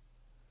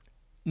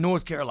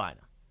 North Carolina,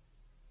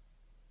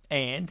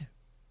 and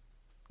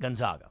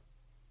Gonzaga.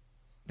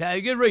 That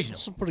a good regional.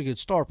 Some pretty good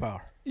star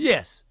power.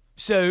 Yes.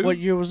 So what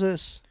year was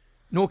this?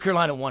 North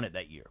Carolina won it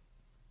that year.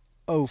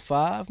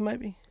 05,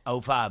 maybe?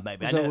 05,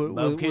 maybe. Was I know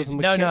both kids.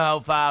 No,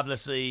 05.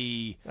 Let's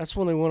see. That's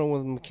when they won it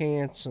with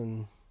McCants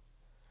and.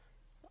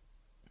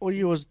 What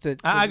year was it that?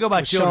 I go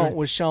by children.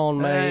 With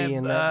Sean May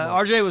and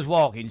RJ was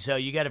walking, so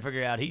you got to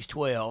figure out he's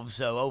 12,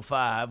 so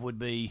 05 would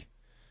be.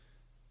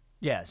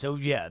 Yeah, so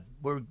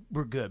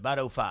we're good.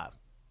 About 05.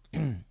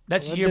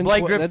 That's the year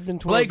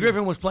Blake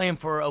Griffin was playing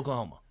for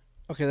Oklahoma.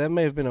 Okay, that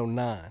may have been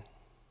 09.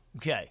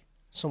 Okay.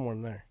 Somewhere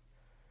in there.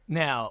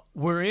 Now,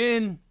 we're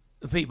in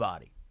the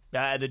Peabody,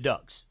 the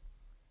Ducks.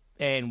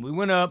 And we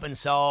went up and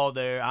saw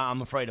their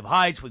I'm Afraid of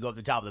Heights. We go up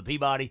to the top of the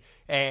Peabody,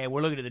 and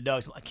we're looking at the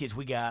Ducks. I'm like, kids,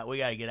 we got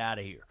to get out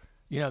of here.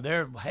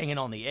 They're hanging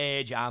on the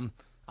edge. I'm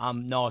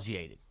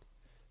nauseated.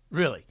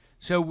 Really.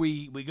 So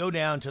we go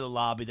down to the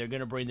lobby. They're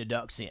going to bring the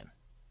Ducks in.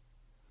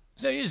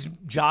 So you're just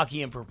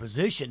jockeying for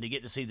position to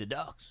get to see the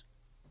Ducks.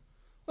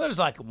 Well, it was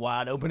like a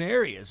wide open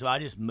area, so I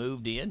just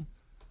moved in,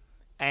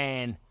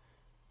 and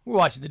we're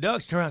watching the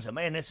Ducks turn around and say,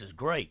 man, this is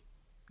great.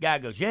 Guy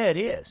goes, yeah, it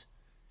is.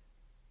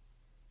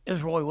 It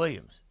was Roy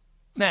Williams.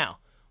 Now,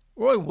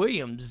 Roy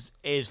Williams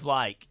is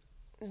like...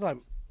 He's like,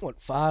 what,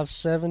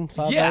 5'7",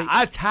 5'8"? Yeah,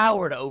 I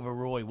towered over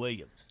Roy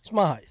Williams. It's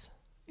my height.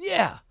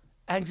 Yeah,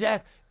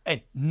 exactly.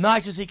 And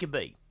nice as he could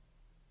be.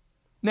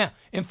 Now,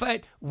 in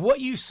fact, what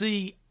you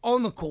see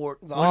on the court...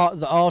 The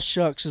all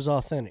shucks is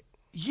authentic.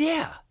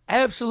 Yeah,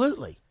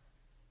 absolutely.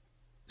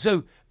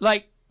 So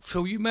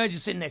you imagine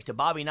sitting next to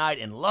Bobby Knight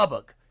in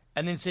Lubbock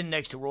and then sitting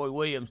next to Roy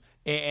Williams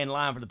in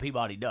line for the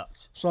Peabody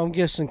Ducks. So I'm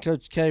guessing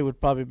Coach K would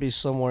probably be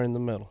somewhere in the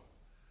middle.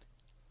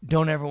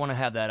 Don't ever want to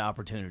have that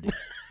opportunity.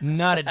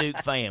 Not a Duke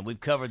fan. We've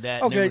covered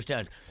that numerous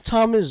times.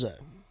 Tom Izzo.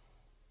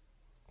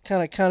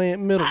 Kind of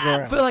middle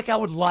ground. I feel like I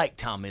would like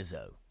Tom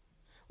Izzo.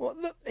 Well,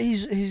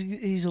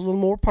 he's a little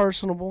more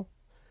personable,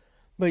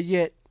 but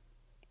yet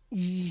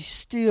you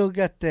still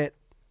got that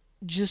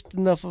just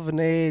enough of an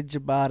edge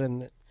about him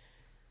that.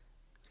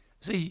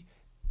 See,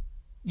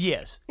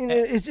 yes,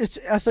 it's.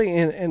 I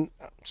think, and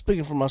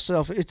speaking for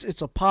myself,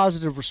 it's a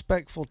positive,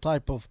 respectful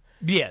type of.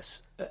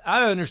 Yes,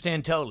 I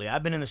understand totally.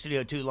 I've been in the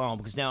studio too long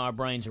because now our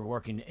brains are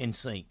working in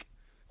sync,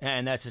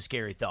 and that's a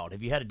scary thought.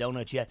 Have you had a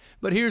donut yet?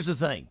 But here's the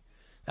thing.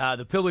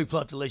 The Pillowy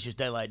Pluff Delicious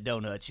Daylight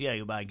Donuts, you gotta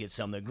go by and get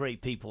some. They're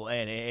great people,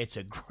 and it's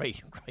a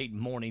great, great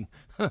morning.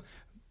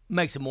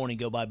 Makes the morning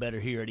go by better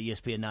here at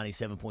ESPN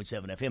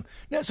 97.7 FM.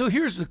 Now, so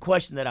here's the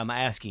question that I'm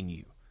asking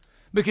you,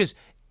 because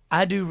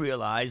I do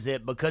realize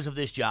that because of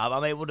this job,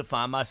 I'm able to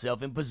find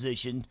myself in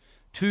position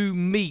to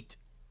meet.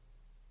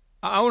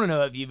 I want to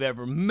know if you've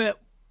ever met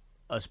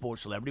a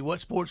sports celebrity. What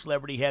sports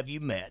celebrity have you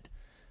met?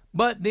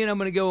 But then I'm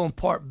going to go on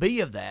part B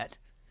of that.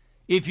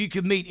 If you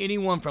could meet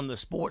anyone from the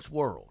sports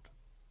world,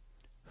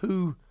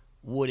 who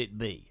would it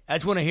be? I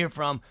just want to hear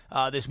from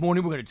this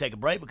morning. We're going to take a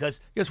break because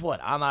guess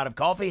what? I'm out of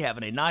coffee,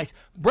 having a nice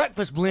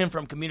breakfast blend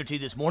from Community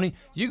this morning.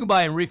 You can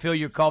buy and refill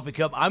your coffee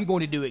cup. I'm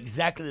going to do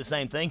exactly the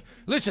same thing.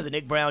 Listen to the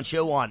Nick Brown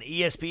Show on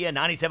ESPN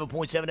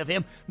 97.7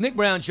 FM. Nick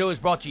Brown Show is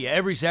brought to you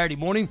every Saturday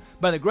morning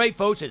by the great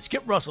folks at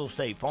Skip Russell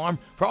State Farm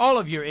for all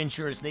of your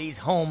insurance needs,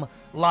 home,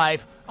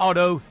 life,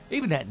 auto,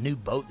 even that new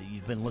boat that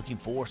you've been looking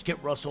for.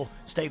 Skip Russell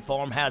State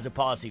Farm has a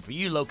policy for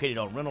you located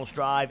on Reynolds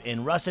Drive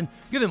in Ruston.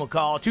 Give them a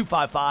call,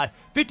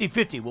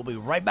 255-5050. We'll be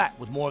right back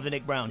with more of the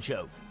Nick Brown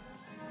Show.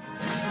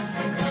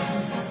 And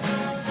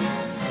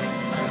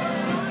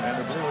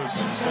the Blues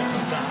spend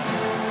some time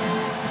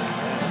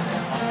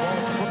on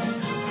balls.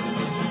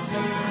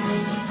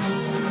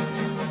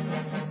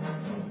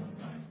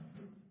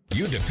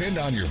 You depend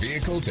on your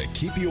vehicle to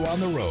keep you on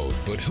the road,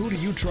 but who do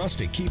you trust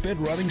to keep it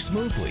running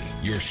smoothly?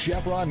 Your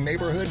Chevron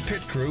neighborhood pit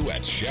crew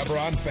at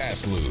Chevron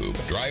Fast Lube.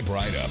 Drive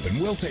right up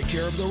and we'll take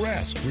care of the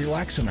rest.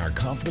 Relax in our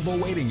comfortable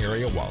waiting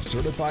area while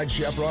certified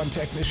Chevron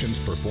technicians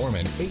perform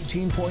an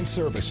 18-point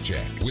service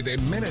check.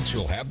 Within minutes,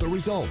 you'll have the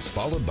results,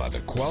 followed by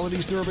the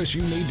quality service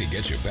you need to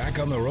get you back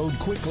on the road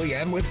quickly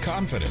and with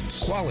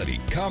confidence. Quality,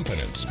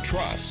 confidence,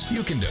 trust.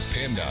 You can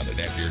depend on it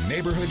at your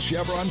neighborhood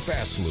Chevron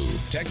Fast Lube.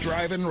 Tech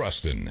Drive in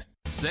Ruston.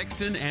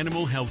 Sexton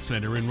Animal Health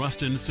Center in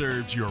Ruston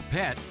serves your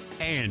pet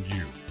and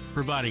you,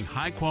 providing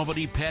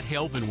high-quality pet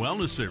health and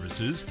wellness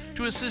services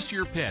to assist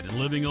your pet in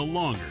living a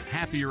longer,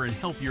 happier, and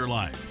healthier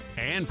life,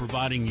 and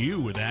providing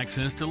you with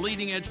access to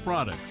leading-edge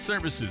products,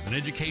 services, and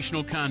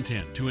educational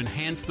content to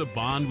enhance the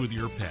bond with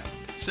your pet.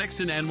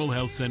 Sexton Animal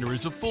Health Center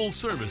is a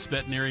full-service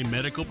veterinary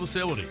medical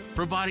facility,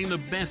 providing the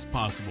best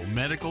possible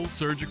medical,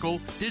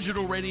 surgical,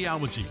 digital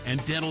radiology,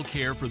 and dental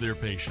care for their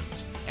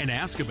patients. And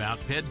ask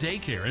about pet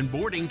daycare and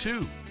boarding,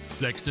 too.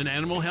 Sexton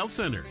Animal Health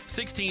Center,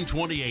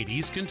 1628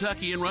 East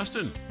Kentucky in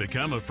Ruston.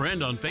 Become a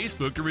friend on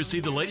Facebook to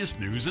receive the latest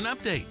news and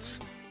updates.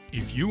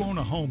 If you own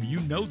a home,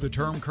 you know the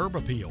term curb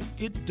appeal.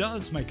 It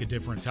does make a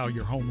difference how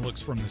your home looks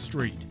from the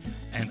street.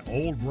 An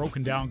old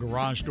broken down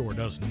garage door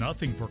does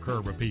nothing for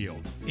curb appeal.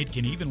 It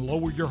can even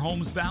lower your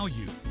home's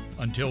value.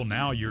 Until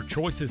now, your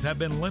choices have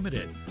been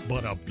limited,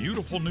 but a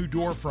beautiful new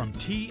door from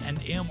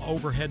T&M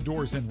Overhead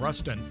Doors in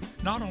Ruston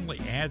not only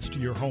adds to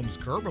your home's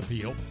curb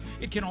appeal,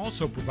 it can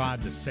also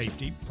provide the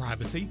safety,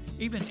 privacy,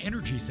 even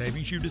energy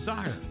savings you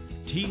desire.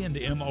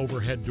 T&M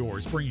Overhead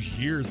Doors brings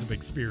years of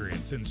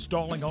experience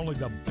installing only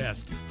the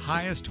best,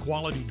 highest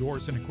quality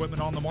doors and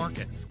equipment on the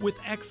market with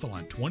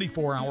excellent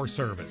 24-hour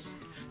service.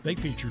 They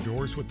feature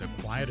doors with the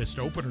quietest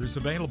openers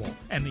available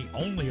and the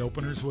only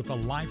openers with a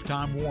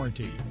lifetime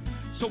warranty.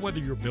 So whether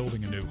you're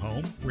building a new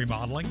home,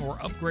 remodeling, or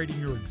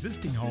upgrading your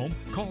existing home,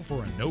 call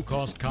for a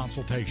no-cost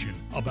consultation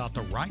about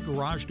the right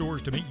garage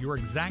doors to meet your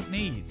exact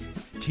needs.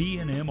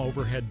 T&M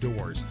Overhead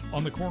Doors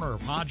on the corner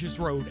of Hodges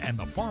Road and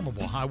the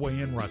Farmable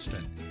Highway in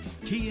Ruston.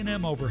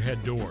 T&M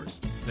Overhead Doors.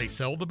 They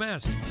sell the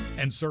best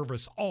and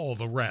service all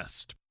the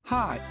rest.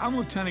 Hi, I'm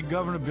Lieutenant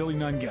Governor Billy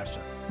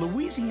Nungesser.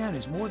 Louisiana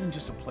is more than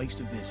just a place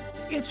to visit.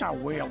 It's our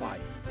way of life,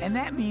 and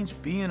that means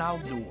being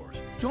outdoors.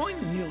 Join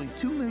the nearly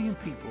 2 million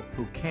people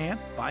who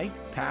camped, biked,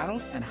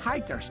 paddled, and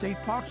hiked our state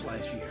parks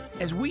last year,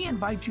 as we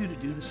invite you to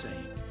do the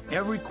same.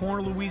 Every corner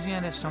of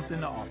Louisiana has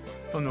something to offer,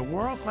 from the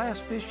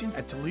world-class fishing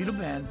at Toledo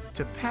Bend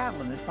to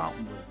paddling at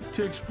Fontainebleau,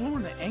 to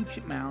exploring the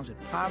ancient mounds at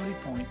Poverty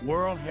Point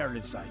World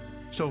Heritage Site.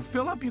 So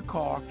fill up your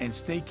car and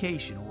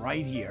staycation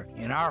right here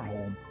in our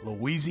home,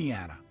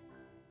 Louisiana.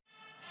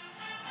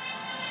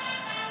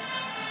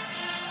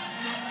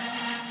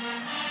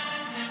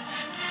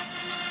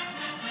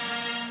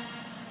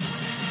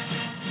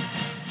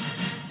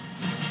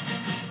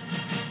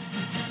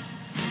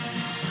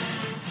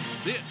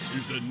 This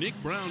is the Nick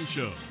Brown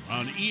Show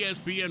on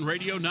ESPN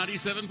Radio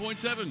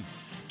 97.7.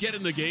 Get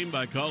in the game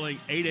by calling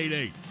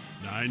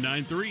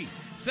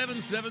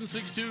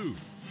 888-993-7762.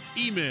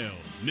 Email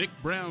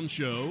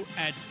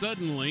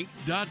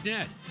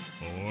nickbrownshow@suddenlink.net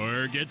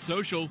or get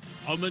social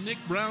on the Nick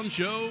Brown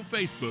Show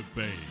Facebook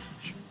page.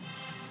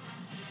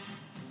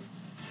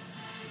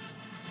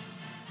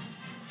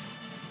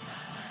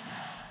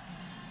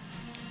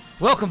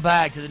 Welcome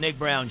back to the Nick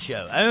Brown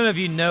Show. I don't know if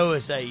you know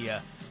it's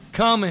a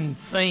common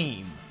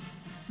theme,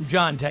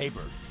 John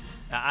Tabor.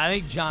 I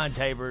think John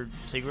Tabor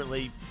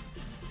secretly,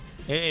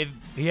 if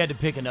he had to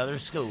pick another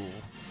school,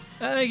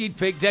 I think he'd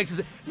pick Texas.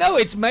 No,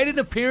 it's made an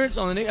appearance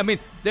on the. I mean,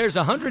 there's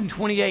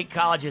 128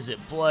 colleges that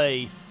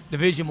play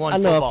Division I football.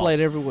 I know I play it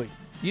every week.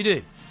 You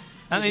do.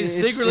 I mean,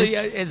 secretly,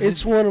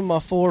 it's one of my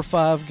 4 or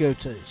 5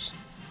 go-tos.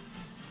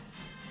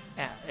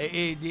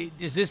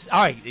 Is this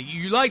all right?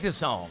 You like the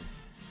song?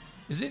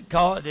 Is it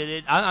called?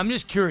 I'm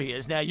just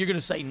curious. Now you're going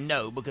to say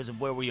no because of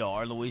where we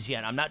are,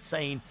 Louisiana. I'm not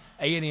saying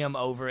A&M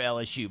over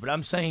LSU, but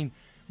I'm saying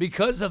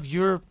because of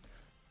your,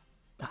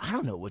 I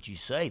don't know what you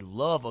say,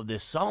 love of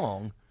this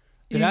song.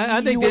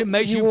 I think that it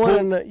makes you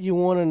pull. You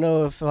want to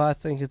know if I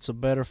think it's a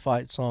better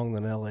fight song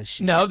than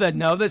LSU? No,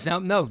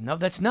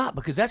 that's not,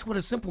 because that's what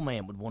a simple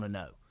man would want to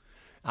know.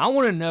 I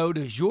want to know,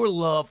 does your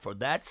love for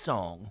that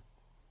song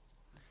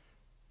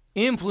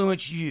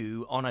influence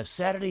you on a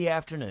Saturday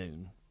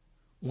afternoon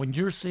when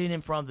you're sitting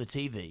in front of the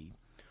TV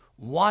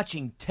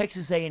watching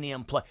Texas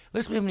A&M play?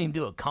 Let's even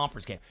do a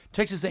conference game.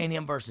 Texas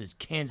A&M versus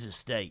Kansas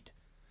State.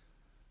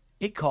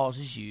 It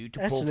causes you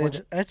to pull for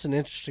the. That's an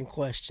interesting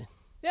question.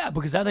 Yeah,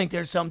 because I think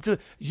there's something to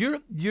it.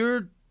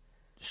 Your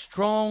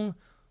strong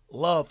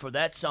love for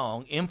that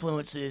song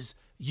influences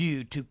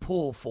you to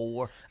pull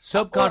for,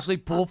 subconsciously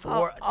pull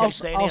for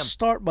Texas A&M. I'll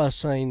start by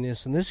saying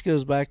this, and this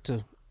goes back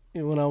to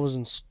when I was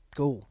in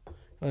school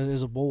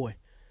as a boy.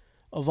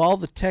 Of all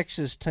the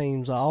Texas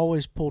teams, I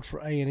always pulled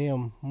for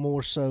A&M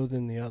more so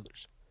than the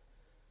others.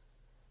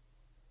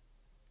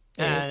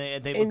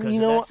 And you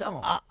know, that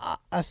song.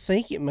 I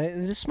think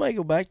this may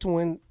go back to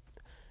when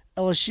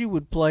LSU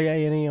would play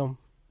A&M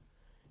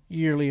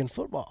yearly in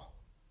football.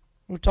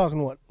 We're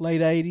talking,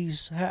 late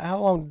 80s? How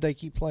long did they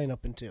keep playing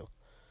up until?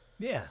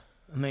 Yeah,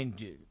 I mean,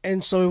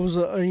 and so it was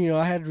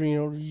I had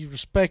you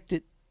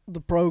respected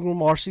the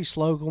program, R.C.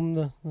 Slocum,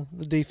 the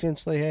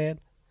defense they had.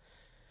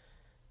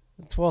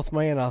 The 12th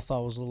man I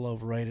thought was a little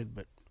overrated,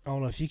 but I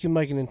don't know, if you can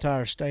make an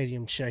entire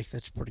stadium shake,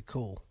 that's pretty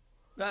cool.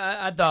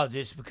 I thought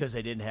just because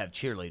they didn't have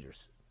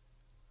cheerleaders.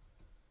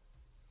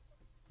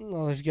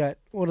 No, they've got,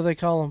 what do they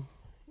call them?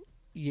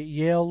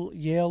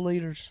 Yell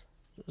leaders?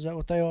 Is that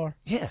what they are?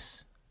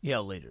 Yes,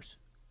 yell leaders.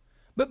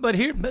 But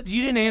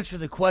you didn't answer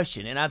the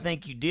question, and I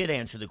think you did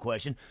answer the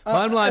question.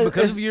 Bottom line,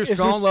 because of your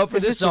strong love for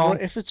this song.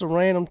 If it's a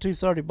random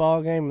 2:30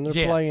 ball game and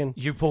they're playing,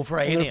 you pull for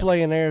A&M. They're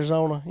playing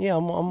Arizona. Yeah,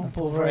 I'm gonna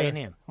pull for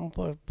A&M. I'm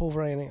gonna pull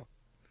for A&M.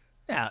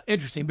 Yeah,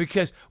 interesting,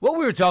 because what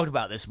we were talking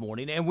about this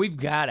morning, and we've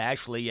got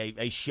actually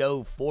a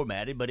show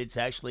formatted, but it's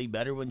actually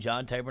better when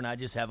John Tabor and I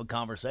just have a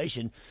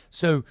conversation.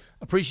 So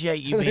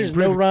appreciate you being There's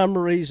no rhyme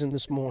or reason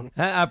this morning.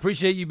 I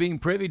appreciate you being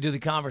privy to the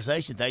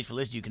conversation. Thanks for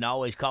listening. You can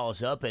always call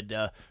us up at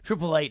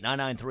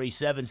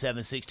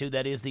 888-993-7762.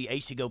 That is the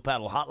H2Go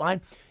Paddle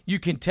hotline. You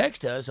can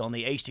text us on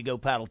the H2Go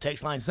Paddle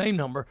text line, same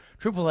number,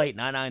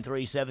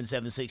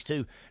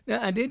 888-993-7762.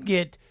 Now, I did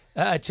get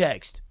a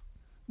text.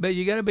 But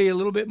you got to be a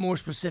little bit more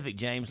specific,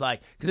 James.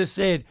 Like, because it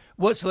said,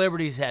 what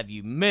celebrities have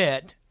you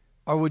met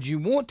or would you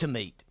want to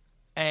meet?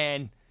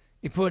 And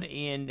he put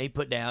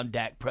down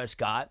Dak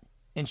Prescott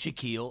and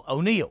Shaquille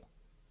O'Neal.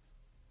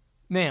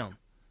 Now,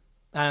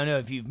 I don't know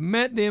if you've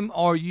met them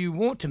or you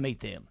want to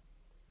meet them,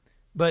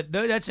 but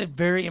that's a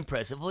very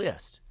impressive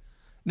list.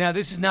 Now,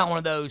 this is not one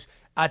of those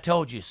I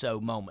told you so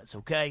moments,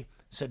 okay?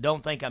 So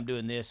don't think I'm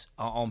doing this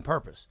on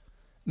purpose.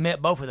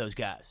 Met both of those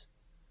guys.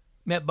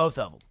 Met both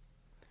of them.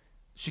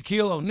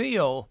 Shaquille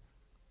O'Neal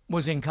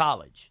was in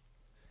college.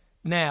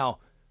 Now,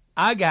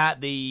 I got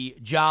the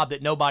job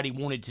that nobody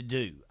wanted to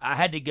do. I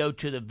had to go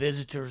to the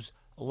visitors'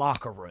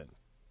 locker room,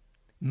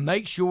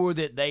 make sure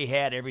that they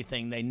had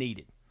everything they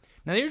needed.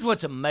 Now, here's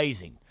what's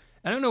amazing.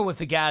 I don't know if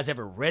the guys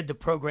ever read the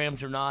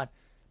programs or not,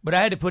 but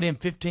I had to put in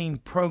 15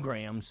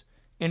 programs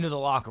into the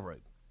locker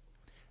room.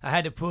 I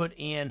had to put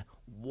in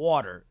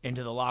water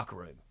into the locker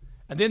room.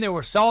 And then there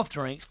were soft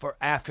drinks for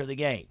after the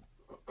game.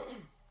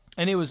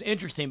 And it was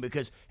interesting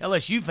because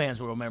LSU fans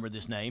will remember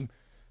this name,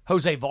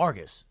 Jose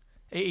Vargas.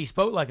 He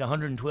spoke like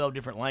 112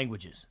 different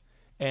languages,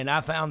 and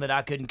I found that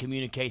I couldn't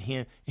communicate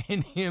in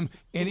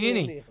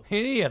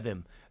any of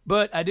them.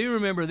 But I do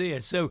remember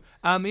this. So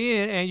I'm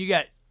in, and you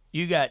got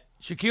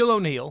Shaquille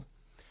O'Neal,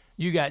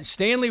 you got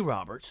Stanley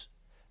Roberts,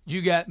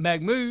 you got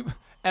Mahmoud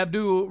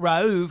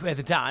Abdul-Rauf at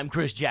the time,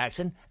 Chris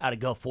Jackson out of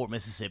Gulfport,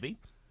 Mississippi.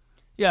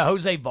 Yeah,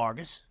 Jose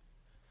Vargas.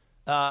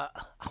 I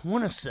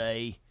want to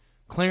say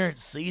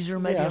Clarence Caesar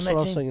maybe on that team. Yeah, that's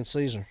what I was thinking,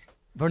 Caesar.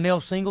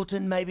 Vernell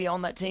Singleton maybe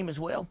on that team as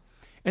well.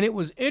 And it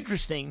was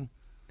interesting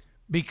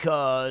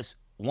because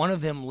one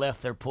of them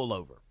left their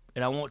pullover.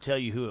 And I won't tell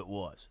you who it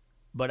was.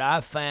 But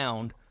I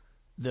found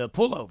the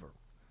pullover.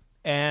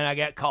 And I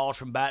got calls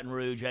from Baton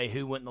Rouge, hey,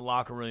 who went in the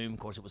locker room? Of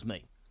course, it was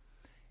me.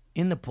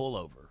 In the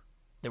pullover,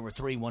 there were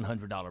 3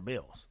 $100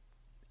 bills.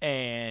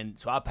 And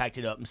so I packed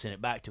it up and sent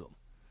it back to them.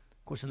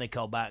 Of course, then they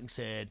called back and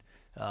said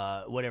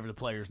whatever the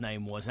player's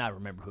name was, and I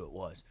remember who it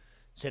was.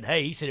 Said,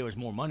 hey, he said there was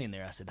more money in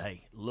there. I said,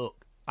 hey,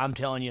 look, I'm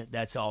telling you,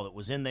 that's all that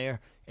was in there,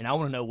 and I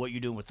want to know what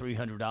you're doing with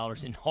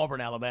 $300 in Auburn,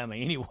 Alabama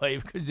anyway,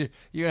 because you're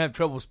going to have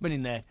trouble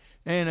spending that.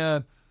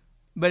 And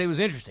but it was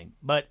interesting.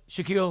 But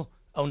Shaquille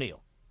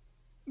O'Neal,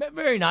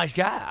 very nice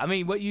guy. I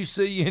mean, what you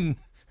see in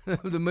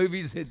the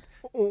movies.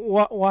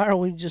 Why are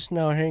we just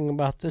now hearing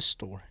about this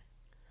story?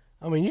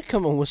 I mean, you're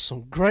coming with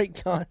some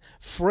great,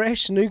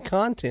 fresh new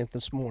content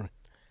this morning.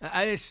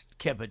 I just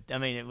kept it. I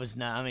mean, it was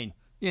not, it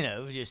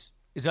was just,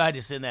 so I had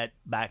to send that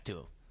back to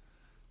him.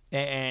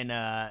 And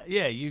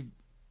yeah,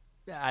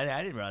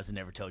 I didn't realize I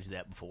never told you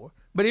that before.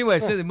 But anyway, I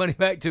sent the money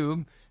back to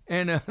him,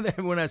 and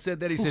then when I said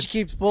that, he said, "Did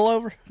you keep the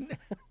pullover?"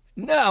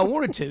 No, I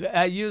wanted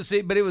to. You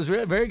see, but it was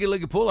a very good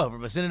looking pullover.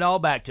 But I sent it all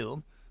back to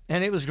him,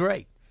 and it was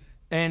great.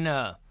 And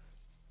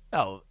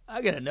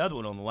I got another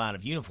one on the line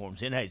of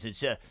uniforms. And hey,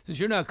 since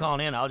you're not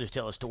calling in, I'll just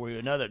tell a story,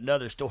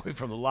 another story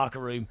from the locker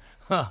room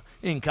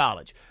in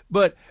college.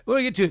 But we're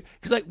gonna get to it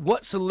because, like,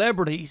 what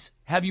celebrities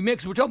have you met?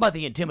 'Cause we're talking about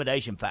the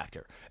intimidation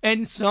factor,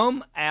 and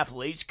some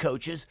athletes,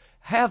 coaches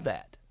have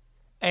that,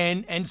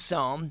 and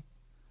some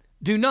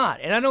do not.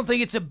 And I don't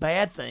think it's a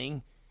bad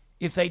thing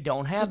if they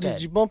don't have that.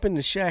 Did you bump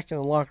into Shaq in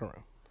the locker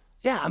room?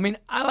 Yeah, I mean,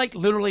 I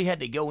literally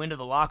had to go into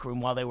the locker room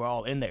while they were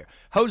all in there.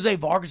 Jose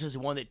Vargas is the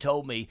one that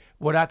told me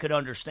what I could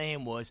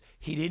understand was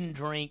he didn't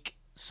drink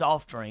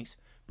soft drinks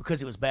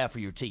because it was bad for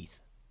your teeth.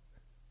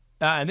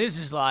 And this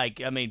is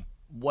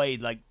way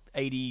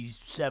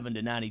 87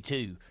 to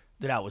 92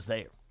 that I was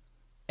there.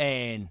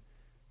 And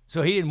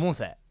so he didn't want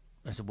that.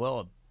 I said,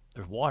 well,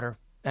 there's water.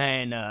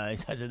 And I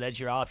said, that's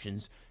your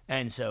options.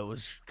 And so it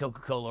was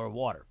Coca-Cola or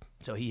water.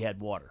 So he had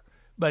water.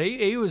 But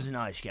he was a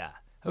nice guy,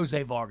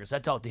 Jose Vargas. I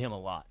talked to him a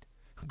lot.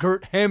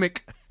 Gert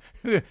Hammock.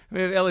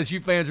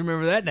 LSU fans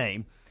remember that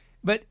name.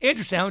 But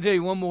interesting, I'll tell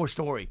you one more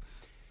story.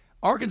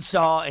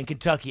 Arkansas and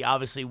Kentucky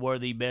obviously were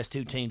the best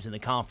two teams in the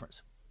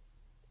conference.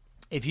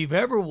 If you've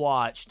ever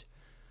watched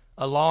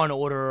a Law &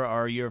 Order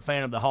or you're a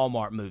fan of the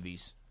Hallmark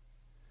movies,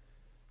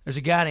 there's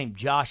a guy named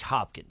Josh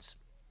Hopkins.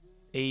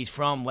 He's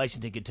from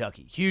Lexington,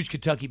 Kentucky. Huge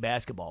Kentucky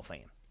basketball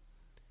fan.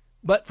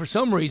 But for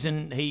some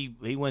reason, he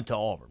went to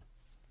Auburn.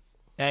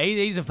 Now,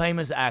 he's a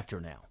famous actor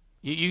now.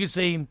 You can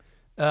see him.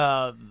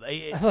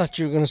 I thought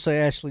you were going to say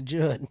Ashley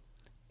Judd.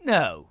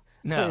 No.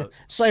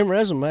 Same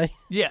resume.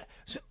 Yeah.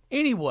 So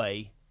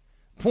anyway,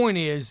 point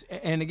is,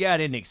 and the guy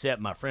didn't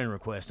accept my friend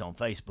request on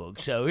Facebook.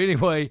 So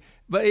anyway,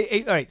 but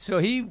all right. So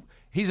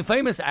he's a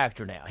famous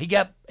actor now. He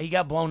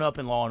got blown up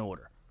in Law and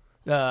Order,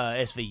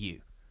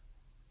 SVU,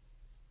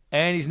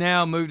 and he's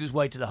now moved his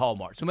way to the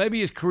Hallmark. So maybe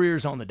his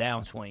career's on the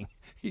downswing.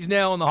 He's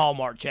now on the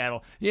Hallmark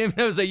Channel. You even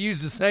knows they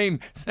use the same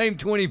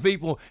 20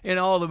 people in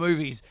all the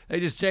movies. They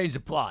just change the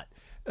plot.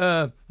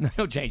 They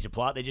don't change the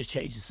plot. They just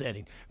change the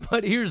setting.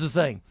 But here's the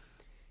thing.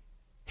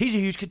 He's a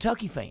huge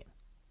Kentucky fan.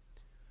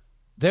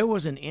 There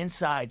was an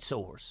inside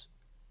source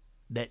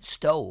that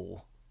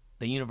stole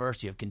the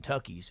University of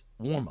Kentucky's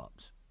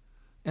warm-ups.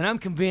 And I'm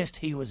convinced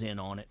he was in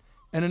on it.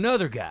 And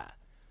another guy.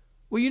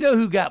 Well, you know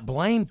who got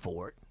blamed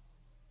for it?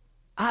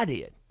 I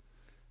did.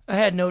 I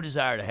had no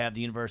desire to have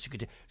the University of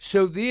Kentucky.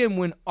 So then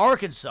when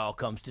Arkansas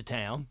comes to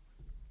town,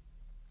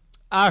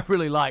 I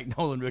really like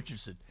Nolan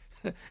Richardson.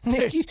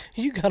 Nick,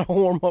 you got a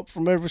warm-up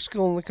from every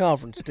school in the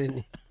conference, didn't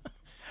you?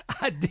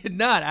 I did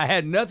not. I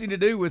had nothing to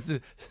do with the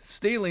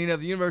stealing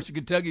of the University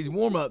of Kentucky's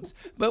warm-ups.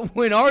 But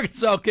when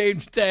Arkansas came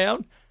to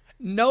town,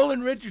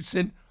 Nolan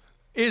Richardson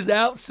is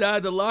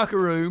outside the locker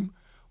room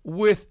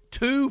with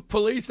 2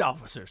 police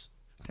officers.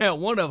 Now,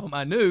 one of them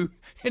I knew,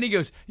 and he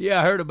goes,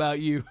 yeah, I heard about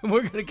you.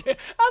 We're gonna get.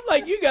 I'm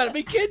like, you got to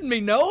be kidding me,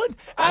 Nolan.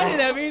 I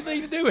didn't have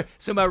anything to do with it.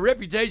 So my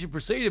reputation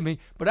preceded me,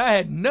 but I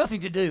had nothing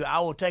to do.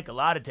 I will take a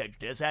lie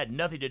detector test. I had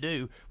nothing to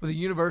do with the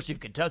University of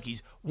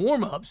Kentucky's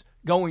warm-ups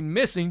going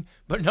missing,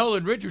 but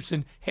Nolan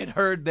Richardson had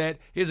heard that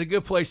is a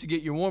good place to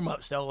get your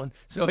warm-up stolen,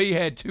 so he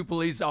had 2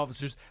 police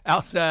officers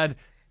outside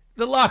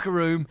the locker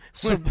room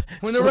when the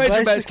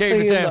Razorbacks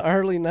came to town. In the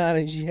early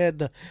 90s, you had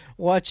to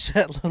watch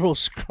that little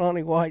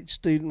scrawny white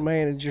student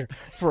manager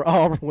for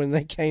Auburn when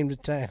they came to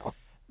town.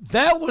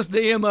 That was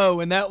the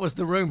MO, and that was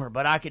the rumor,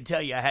 but I can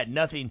tell you I had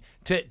nothing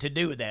to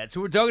do with that. So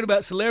we're talking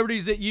about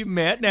celebrities that you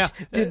met. Now,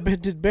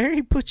 Did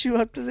Barry put you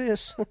up to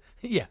this?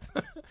 Yeah.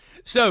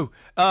 So,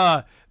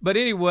 but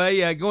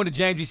anyway, going to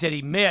James, he said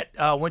he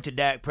went to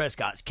Dak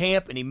Prescott's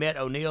camp, and he met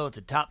O'Neal at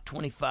the top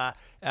 25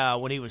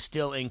 when he was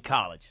still in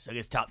college. So I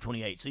guess top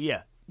 28. So,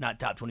 yeah, not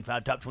top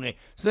 25, top 28.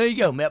 So there you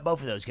go, met both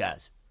of those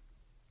guys.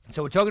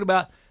 So we're talking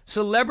about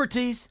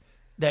celebrities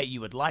that you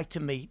would like to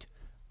meet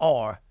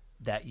or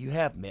that you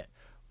have met.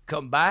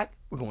 Come back,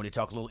 we're going to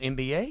talk a little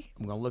NBA.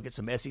 We're going to look at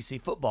some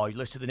SEC football. You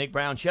listen to The Nick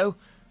Brown Show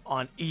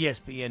on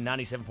ESPN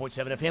 97.7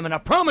 FM, and I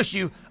promise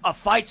you a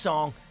fight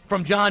song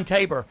from John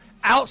Tabor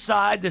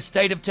outside the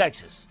state of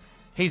Texas.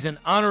 He's an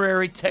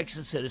honorary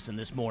Texas citizen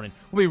this morning.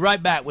 We'll be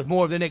right back with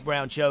more of The Nick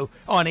Brown Show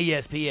on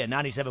ESPN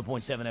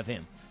 97.7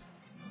 FM.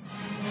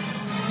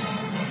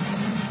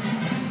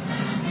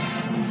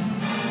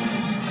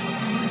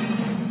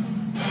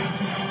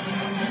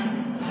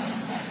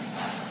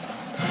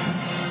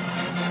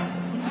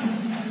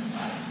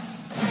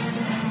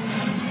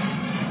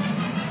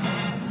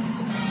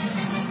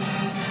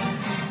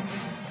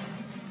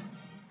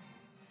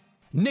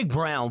 Nick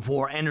Brown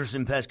for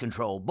Anderson Pest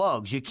Control.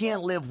 Bugs, you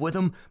can't live with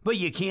them, but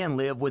you can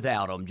live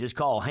without them. Just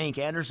call Hank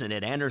Anderson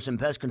at Anderson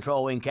Pest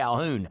Control in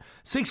Calhoun,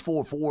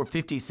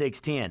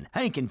 644-5610.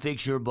 Hank can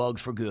fix your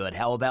bugs for good.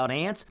 How about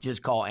ants?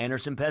 Just call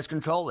Anderson Pest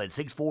Control at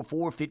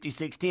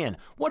 644-5610.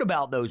 What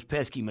about those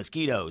pesky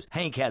mosquitoes?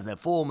 Hank has a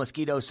full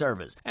mosquito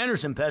service.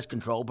 Anderson Pest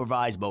Control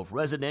provides both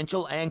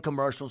residential and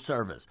commercial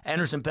service.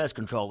 Anderson Pest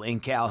Control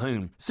in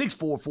Calhoun,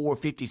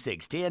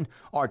 644-5610,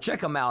 or check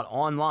them out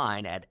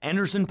online at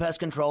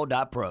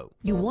AndersonPestControl.pro.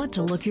 You want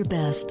to look your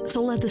best,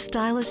 so let the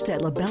stylist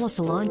at La Bella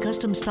Salon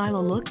custom style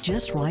a look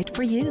just right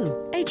for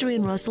you.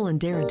 Adrian Russell and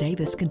Darren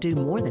Davis can do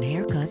more than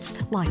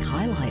haircuts, like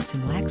highlights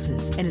and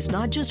waxes. And it's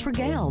not just for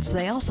gals,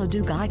 they also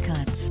do guy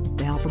cuts.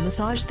 They offer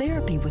massage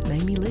therapy with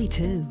Mamie Lee,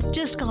 too.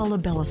 Just call La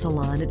Bella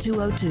Salon at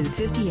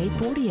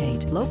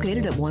 202-5848,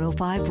 located at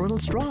 105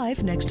 Reynolds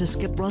Drive, next to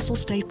Skip Russell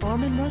State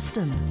Farm in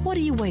Ruston. What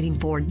are you waiting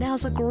for?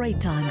 Now's a great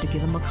time to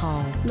give them a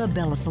call. La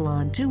Bella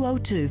Salon,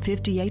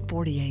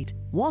 202-5848.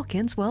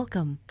 Walk-ins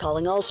welcome.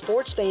 Calling all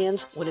sports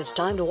fans. When it's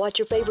time to watch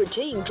your favorite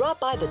team, drop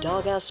by the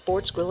Doghouse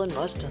Sports Grill in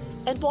Ruston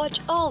and watch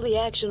all the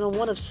action on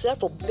one of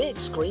several big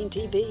screen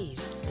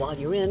TVs. While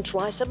you're in,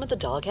 try some of the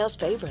Doghouse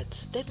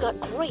favorites. They've got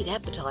great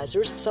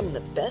appetizers, some of the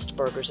best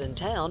burgers in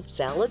town,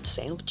 salads,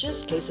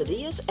 sandwiches,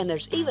 quesadillas, and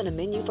there's even a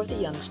menu for the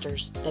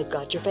youngsters. They've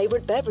got your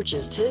favorite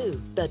beverages, too.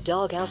 The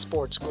Doghouse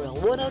Sports Grill,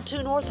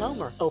 102 North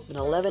Homer. Open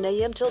 11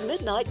 a.m. till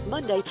midnight,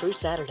 Monday through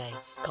Saturday.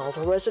 Call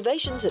for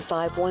reservations at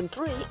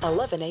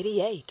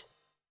 513-1188.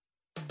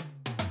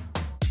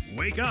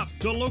 Wake up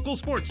to local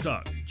sports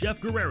talk. Jeff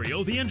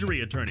Guerrero, the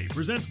injury attorney,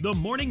 presents The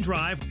Morning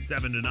Drive,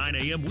 7 to 9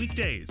 a.m.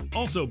 weekdays.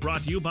 Also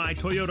brought to you by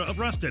Toyota of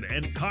Ruston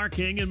and Car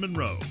King in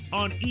Monroe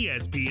on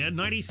ESPN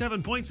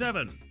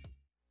 97.7.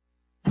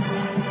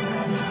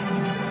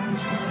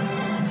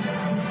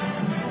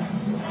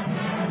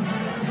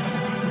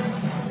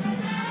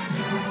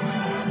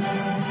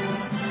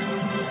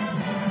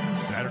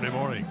 Saturday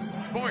morning,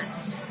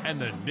 sports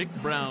and the Nick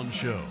Brown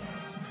Show.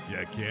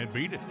 You can't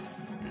beat it.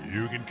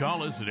 You can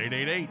call us at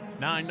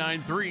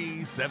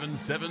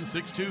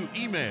 888-993-7762.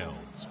 Email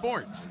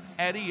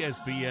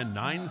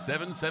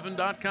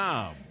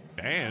sports@ESPN977.com.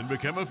 And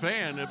become a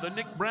fan of the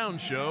Nick Brown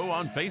Show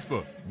on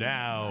Facebook.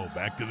 Now,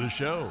 back to the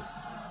show.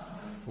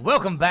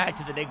 Welcome back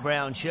to the Nick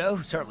Brown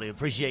Show. Certainly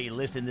appreciate you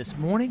listening this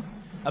morning.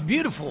 A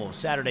beautiful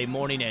Saturday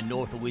morning in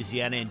North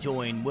Louisiana,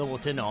 enjoying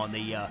Wilmington on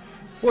the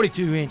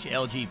 42-inch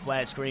LG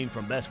flat screen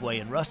from Best Way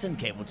in Ruston.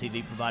 Cable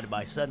TV provided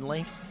by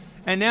Suddenlink.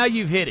 And now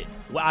you've hit it.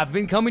 Well, I've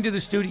been coming to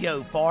the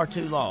studio far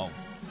too long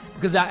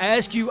because I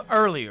asked you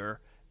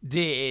earlier,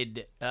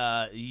 did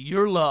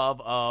your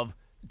love of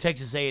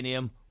Texas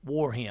A&M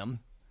War Hymn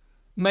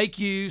make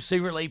you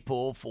secretly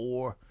pull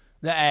for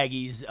the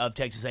Aggies of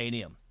Texas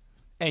A&M?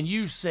 And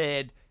you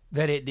said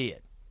that it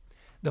did.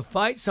 The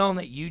fight song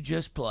that you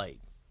just played,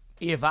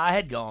 if I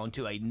had gone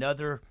to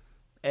another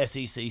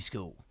SEC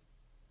school,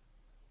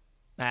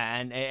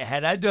 and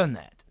had I done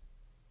that,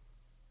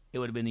 it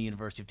would have been the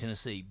University of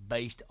Tennessee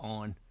based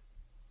on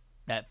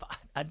that fight.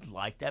 I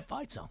like that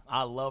fight song.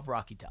 I love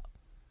Rocky Top.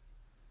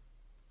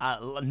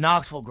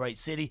 Knoxville, great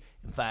city.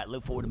 In fact,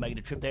 look forward to making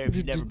a trip there if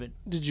you've never been.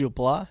 Did you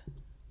apply?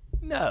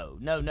 No.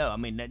 I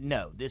mean,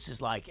 no. This is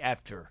like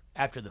after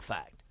the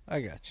fact.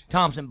 I got you.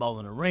 Thompson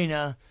Bowling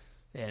Arena,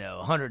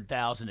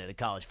 100,000 at a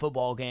college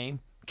football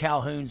game.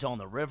 Calhoun's on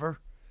the river,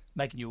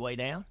 making your way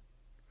down.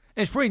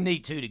 And it's pretty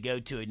neat, too, to go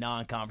to a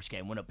non-conference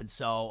game. Went up and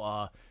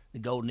saw the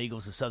Golden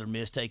Eagles of Southern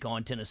Miss take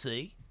on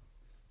Tennessee.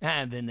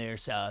 I've been there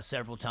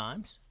several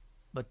times,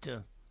 but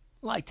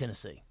like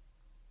Tennessee.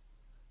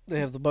 They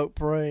have the boat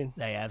parade.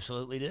 They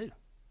absolutely do.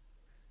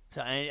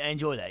 So I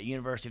enjoy that,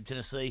 University of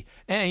Tennessee.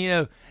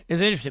 And,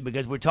 it's interesting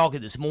because we're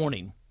talking this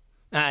morning,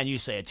 and you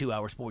say a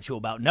 2-hour sports show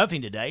about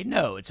nothing today.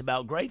 No, it's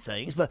about great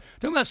things. But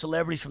talking about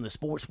celebrities from the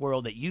sports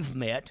world that you've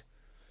met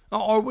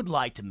or would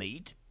like to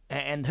meet,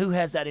 and who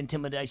has that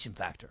intimidation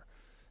factor.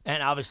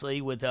 And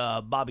obviously with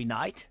Bobby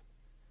Knight,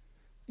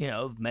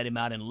 met him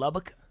out in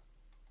Lubbock.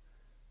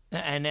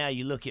 And now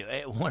you look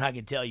at what I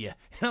can tell you.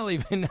 I'll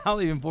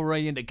even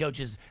foray into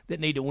coaches that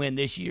need to win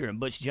this year, and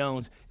Butch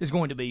Jones is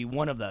going to be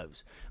one of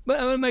those. But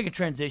I'm going to make a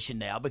transition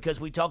now because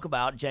we talk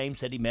about, James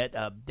said he met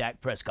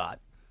Dak Prescott.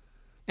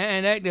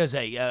 And Dak does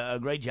a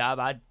great job.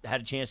 I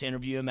had a chance to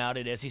interview him out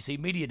at SEC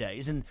Media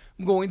Days, and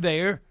I'm going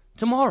there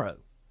tomorrow.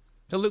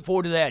 So look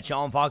forward to that.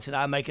 Sean Fox and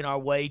I making our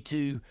way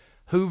to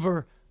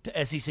Hoover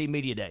to SEC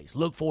Media Days.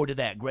 Look forward to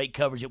that. Great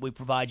coverage that we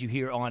provide you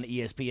here on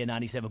ESPN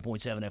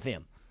 97.7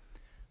 FM.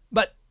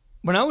 But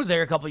when I was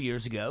there a couple of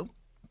years ago,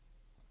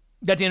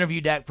 got to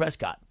interview Dak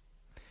Prescott.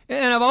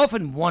 And I've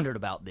often wondered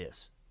about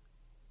this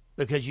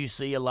because you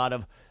see a lot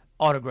of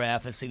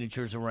autograph and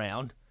signatures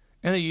around,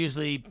 and they're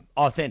usually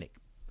authentic.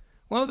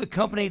 Well, the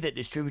company that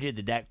distributed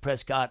the Dak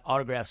Prescott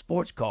autographed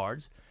sports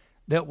cards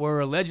that were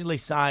allegedly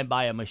signed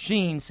by a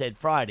machine said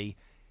Friday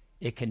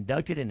it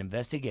conducted an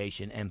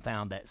investigation and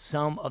found that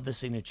some of the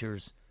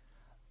signatures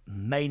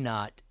may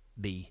not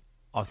be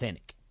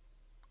authentic.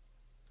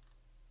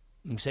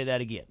 Let me say that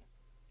again.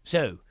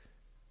 So,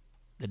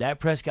 the Dak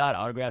Prescott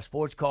autographed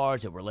sports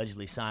cards that were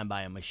allegedly signed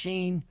by a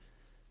machine.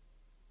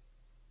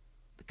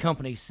 The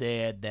company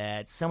said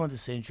that some of the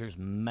signatures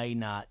may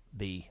not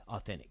be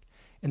authentic.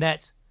 And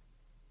that's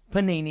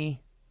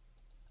Panini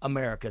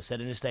America said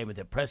in a statement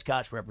that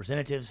Prescott's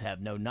representatives have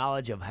no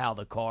knowledge of how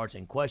the cards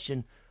in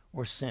question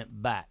were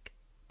sent back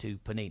to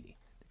Panini.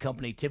 The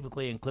company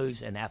typically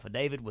includes an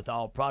affidavit with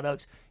all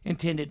products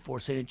intended for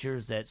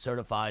signatures that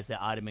certifies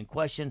the item in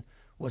question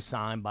was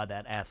signed by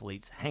that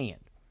athlete's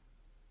hand.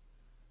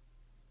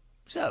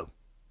 So,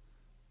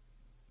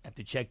 have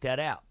to check that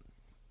out.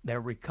 They're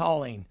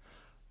recalling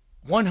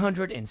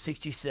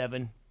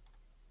 167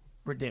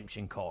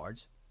 redemption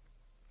cards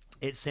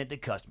it sent to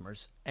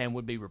customers and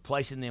would be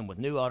replacing them with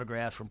new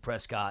autographs from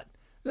Prescott.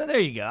 So there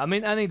you go. I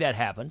mean, I think that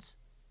happens.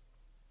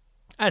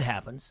 That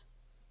happens.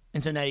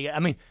 And so now you got, I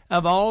mean,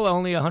 of all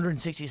only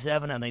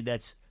 167, I think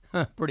that's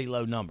a pretty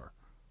low number.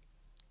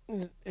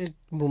 It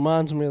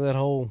reminds me of that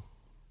whole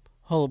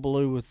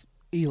hullabaloo with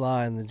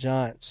Eli and the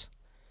Giants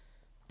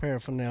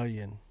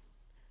paraphernalia. And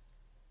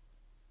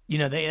you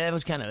know,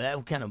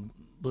 that kind of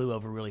blew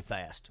over really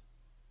fast.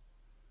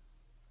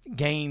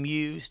 Game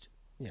used.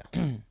 Yeah.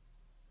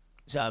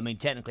 So, I mean,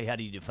 technically, how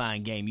do you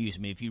define game use? I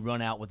mean, if you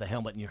run out with a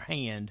helmet in your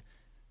hand,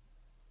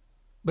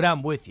 but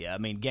I'm with you. I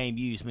mean, game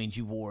use means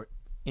you wore it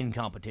in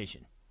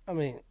competition. I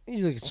mean,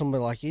 you look at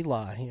somebody like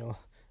Eli, you know,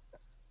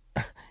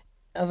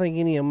 I think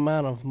any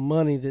amount of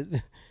money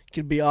that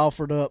could be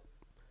offered up,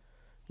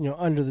 you know,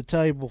 under the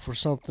table for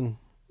something,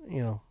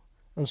 you know,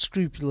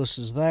 unscrupulous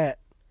as that,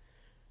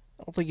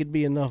 I don't think it'd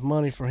be enough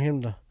money for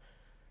him to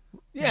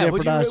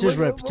jeopardize his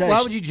reputation.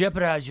 Why would you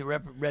jeopardize your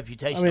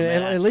reputation? I mean,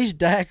 at least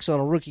Dak's on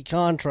a rookie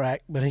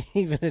contract, but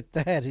even at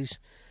that, he's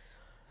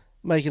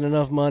making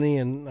enough money,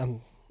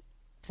 and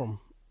from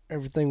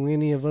everything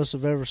any of us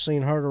have ever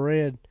seen, heard, or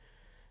read,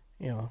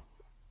 you know,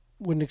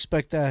 wouldn't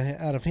expect that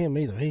out of him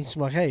either. He's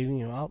like, hey,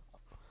 you know,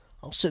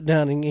 I'll sit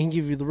down and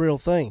give you the real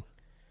thing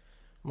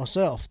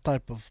myself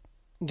type of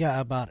guy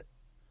about it.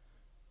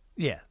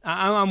 Yeah,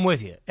 I'm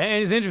with you.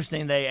 And it's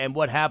interesting, and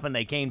what happened,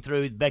 they came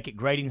through Beckett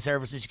Grading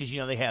Services, because, you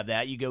know, they have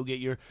that. You go get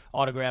your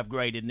autograph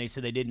graded, and they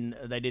said they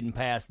didn't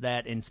pass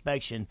that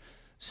inspection.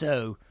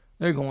 So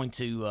they're going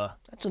to...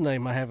 That's a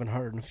name I haven't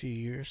heard in a few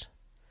years.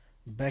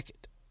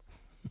 Beckett.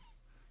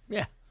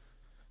 Yeah,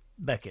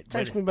 Beckett.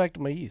 Takes me back to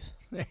my youth.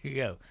 There you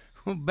go.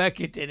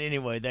 Beckett, and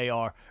anyway, they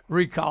are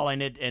recalling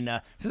it,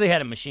 and so they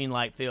had a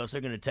machine-like feel, so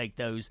they're going to take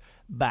those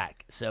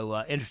back.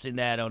 So interesting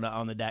that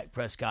on the Dak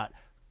Prescott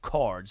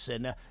cards,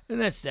 and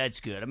that's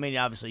good. I mean,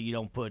 obviously you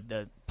don't put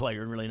the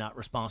player really not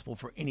responsible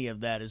for any of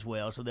that as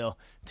well, so they'll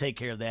take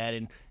care of that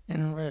and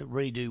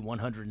redo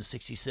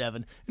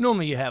 167.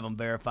 Normally you have them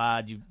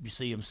verified. You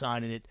see them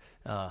signing it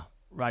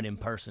right in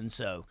person,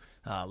 so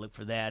look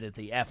for that. If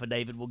the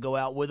affidavit will go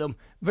out with them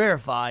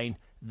verifying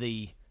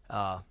the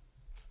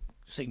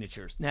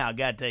signatures. Now, I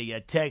got a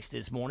text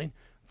this morning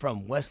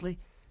from Wesley,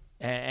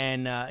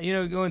 and you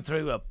know, going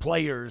through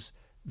players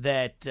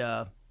that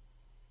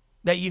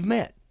you've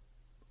met,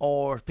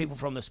 or people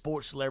from the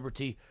sports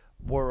celebrity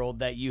world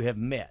that you have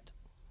met.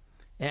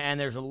 And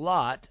there's a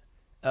lot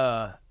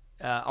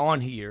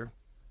on here.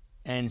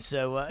 And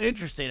so,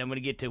 interesting, I'm going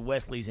to get to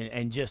Wesley's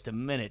in just a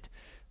minute.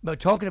 But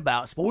talking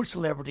about sports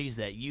celebrities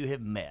that you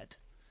have met,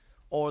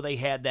 or they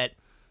had that,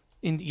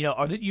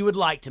 or that you would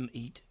like to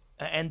meet,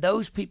 and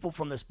those people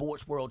from the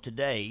sports world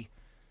today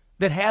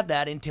that have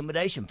that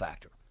intimidation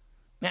factor.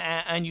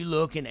 And you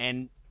look,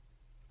 and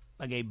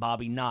I gave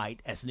Bobby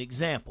Knight as an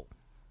example.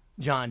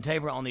 John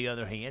Tabor, on the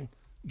other hand,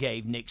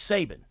 gave Nick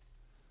Saban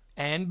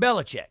and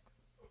Belichick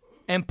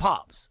and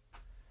Pops.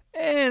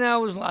 And I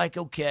was like,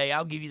 okay,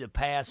 I'll give you the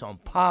pass on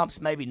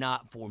Pops, maybe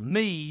not for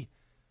me,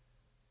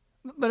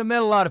 but I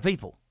met a lot of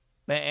people,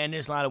 and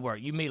it's a lot of work.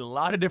 You meet a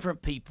lot of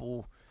different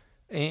people,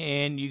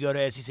 and you go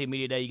to SEC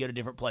Media Day, you go to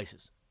different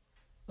places.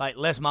 Like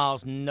Les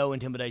Miles, no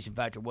intimidation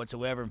factor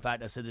whatsoever. In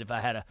fact, I said that if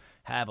I had to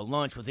have a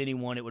lunch with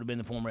anyone, it would have been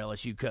the former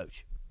LSU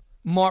coach.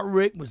 Mark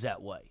Richt was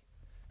that way.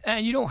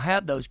 And you don't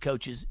have those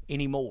coaches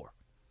anymore.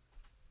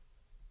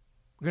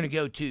 We're going to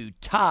go to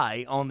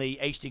Ty on the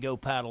H2Go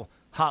Paddle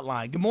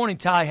hotline. Good morning,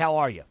 Ty. How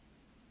are you?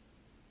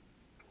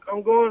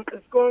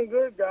 It's going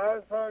good,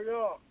 guys. How are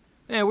y'all?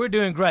 Yeah, we're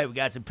doing great. We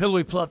got some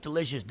Pillowy Pluff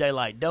delicious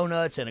daylight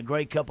donuts and a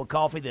great cup of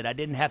coffee that I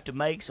didn't have to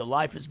make, so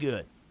life is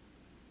good.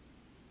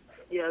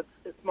 Yeah,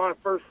 it's my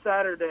first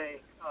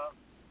Saturday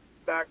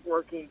back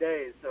working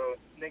day, so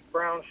Nick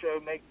Brown show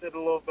makes it a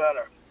little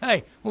better.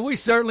 Hey, well, we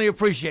certainly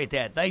appreciate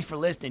that. Thanks for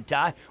listening,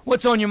 Ty.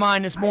 What's on your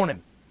mind this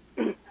morning?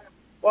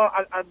 Well,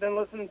 I've been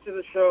listening to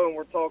the show, and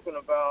we're talking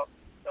about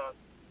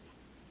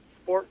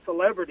sports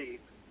celebrities,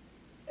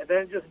 and then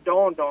it just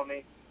dawned on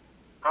me.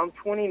 I'm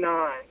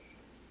 29.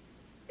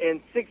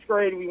 In 6th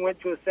grade, we went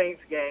to a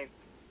Saints game.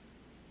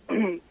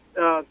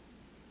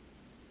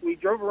 We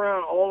drove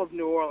around all of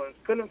New Orleans,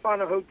 couldn't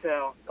find a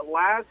hotel. The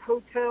last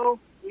hotel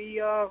we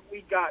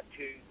got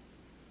to,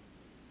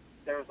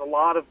 there was a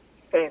lot of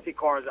fancy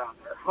cars out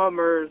there,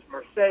 Hummers,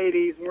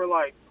 Mercedes, and we're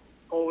like,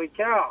 holy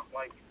cow,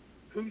 like,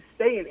 who's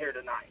staying here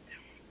tonight?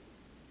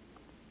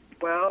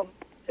 Well,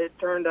 it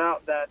turned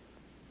out that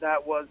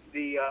that was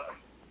the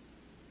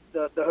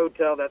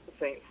hotel that the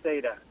Saints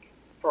stayed at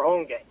for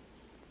home games.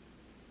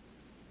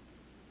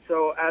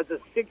 So as a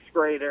sixth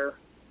grader,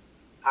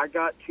 I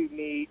got to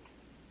meet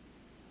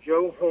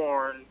Joe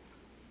Horn.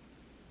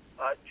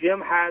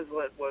 Jim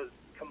Haslett was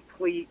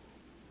complete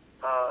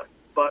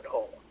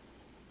butthole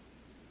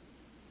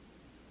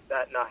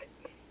that night.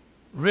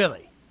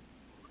 Really?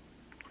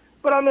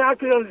 But I mean, I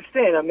could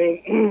understand. I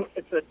mean,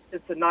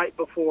 it's a night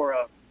before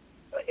a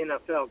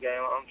NFL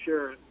game. I'm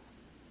sure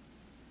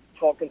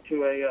talking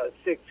to a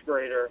sixth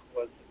grader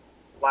was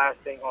last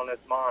thing on his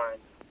mind.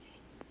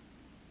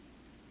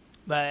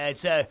 But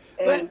it's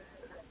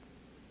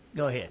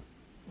go ahead.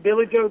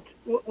 Billy Joe,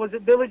 was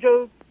it Billy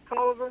Joe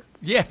Tolliver?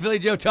 Yeah, Billy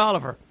Joe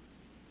Tolliver.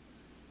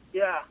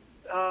 Yeah,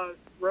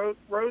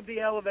 rode the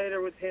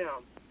elevator with him,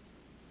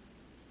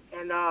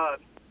 and I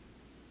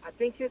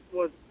think it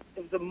was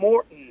a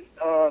Morton.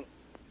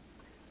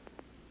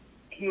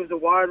 He was a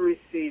wide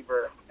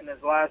receiver, and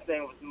his last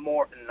name was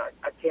Morton.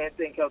 I can't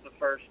think of the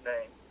first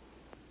name.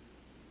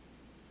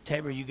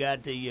 Tabor, you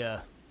got the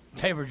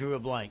Tabor drew a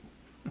blank.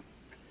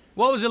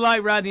 What was it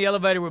like riding the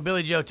elevator with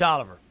Billy Joe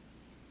Tolliver?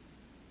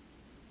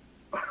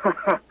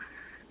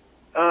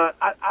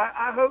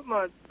 I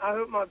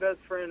hope my best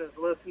friend is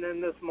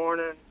listening this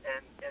morning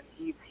and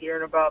he's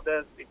hearing about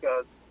this,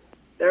 because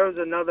there was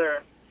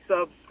another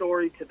sub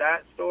story to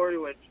that story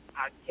which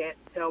I can't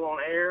tell on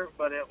air,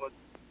 but it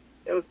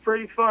was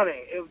pretty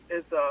funny.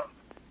 It's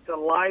a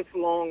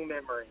lifelong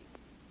memory.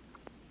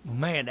 Well,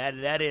 man,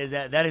 that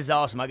is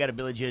awesome. I got a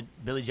Billy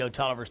Joe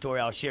Tolliver story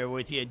I'll share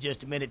with you in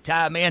just a minute.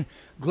 Ty, man,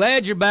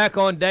 glad you're back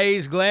on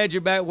days. Glad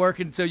you're back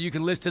working so you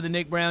can listen to the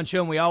Nick Brown Show,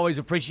 and we always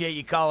appreciate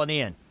you calling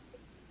in.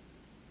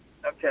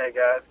 Okay,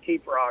 guys,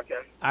 keep rocking.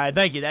 All right,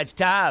 thank you. That's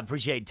Ty.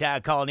 Appreciate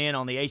Ty calling in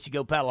on the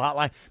H2Go Paddle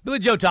Hotline. Billy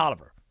Joe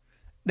Tolliver.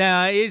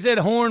 Now, is it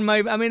Horn?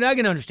 Maybe. I mean, I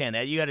can understand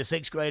that. You got a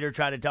sixth grader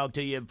trying to talk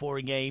to you before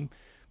a game,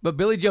 but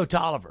Billy Joe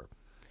Tolliver.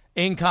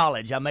 In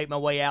college, I make my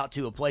way out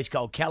to a place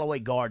called Callaway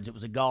Gardens. It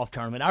was a golf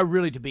tournament. I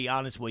really, to be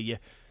honest with you,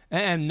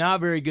 am not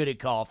very good at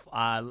golf.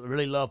 I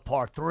really love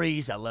par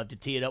threes. I love to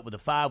tee it up with a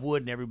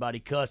 5-wood, and everybody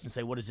cuss and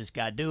say, what is this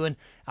guy doing?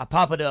 I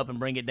pop it up and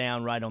bring it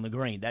down right on the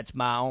green. That's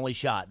my only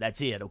shot.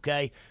 That's it,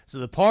 okay? So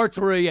the par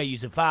 3, I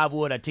use a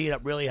 5-wood. I tee it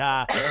up really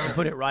high and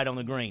put it right on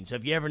the green. So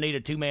if you ever need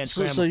a two-man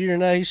scramble. So you're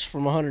an ace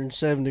from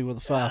 170 with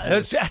a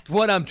 5-wood. That's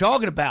what I'm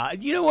talking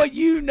about. You know what?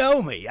 You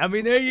know me. I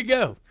mean, there you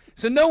go.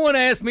 So no one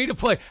asked me to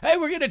play. Hey,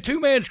 we're getting a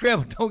two-man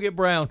scramble. Don't get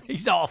Brown.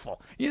 He's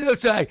awful. You know,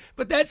 so,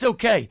 but that's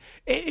okay.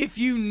 If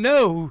you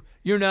know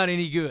you're not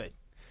any good.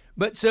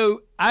 But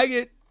so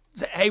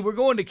hey, we're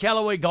going to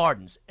Callaway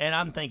Gardens. And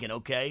I'm thinking,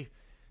 okay,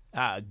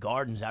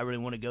 Gardens, I really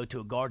want to go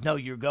to a garden. No,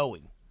 you're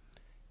going.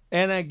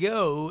 And I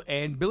go,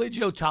 and Billy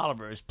Joe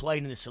Tolliver is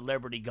playing in the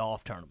celebrity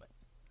golf tournament.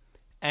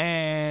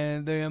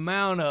 And the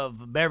amount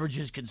of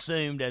beverages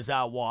consumed as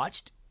I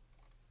watched,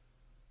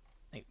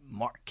 I think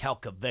Mark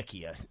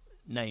Calcavecchia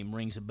name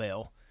rings a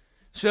bell.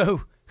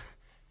 So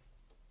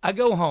I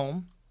go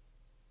home,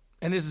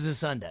 and this is a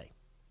Sunday,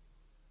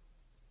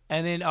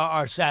 and then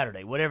or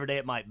Saturday, whatever day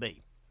it might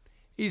be.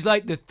 He's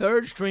like the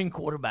third-string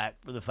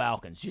quarterback for the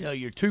Falcons. You know,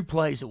 you're 2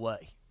 plays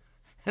away.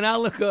 And I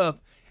look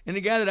up, and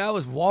the guy that I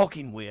was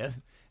walking with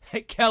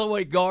at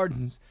Callaway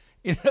Gardens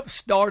ended up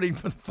starting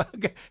for the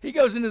Falcons. He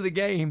goes into the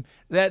game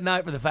that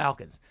night for the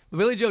Falcons. But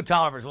Billy Joe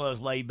Tolliver is one of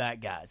those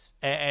laid-back guys,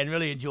 and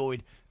really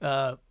enjoyed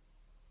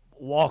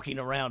walking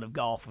around of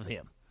golf with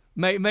him.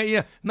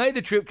 Made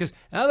the trip, because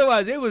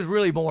otherwise it was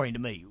really boring to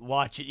me.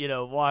 Watch it,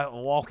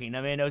 walking.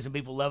 I mean, I know some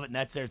people love it and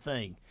that's their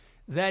thing.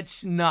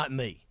 That's not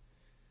me.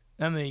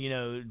 I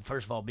mean,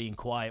 first of all, being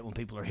quiet when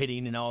people are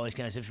hitting and all this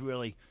kind of stuff is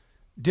really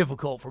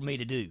difficult for me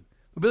to do.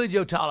 But Billy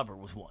Joe Tolliver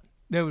was one.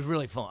 It was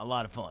really fun, a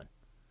lot of fun.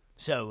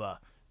 So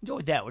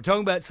enjoyed that. We're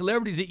talking about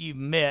celebrities that you've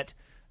met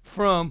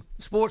from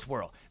the sports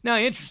world. Now,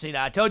 interesting,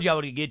 I told you I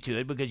would get to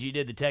it because you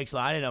did the text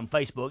line, and on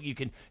Facebook, you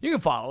can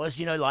follow us,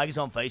 like us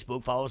on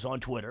Facebook, follow us on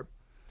Twitter.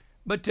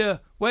 But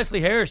Wesley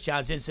Harris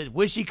chimes in and says,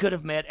 wish he could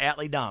have met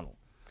Atlee Donald.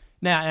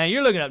 Now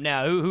you're looking up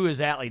now, who is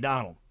Atlee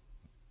Donald?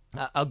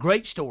 A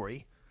great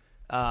story.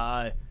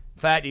 In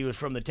fact, he was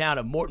from the town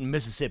of Morton,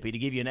 Mississippi. To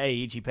give you an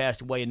age, he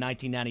passed away in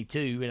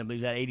 1992, and I believe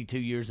he's at 82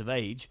 years of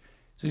age.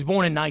 So he was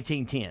born in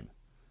 1910.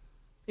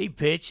 He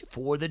pitched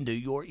for the New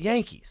York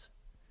Yankees.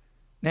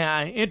 Now,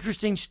 an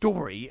interesting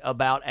story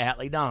about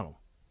Atlee Donald.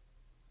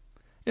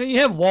 You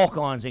have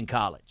walk-ons in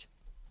college.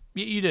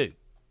 You do.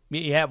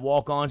 You have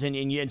walk-ons,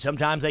 and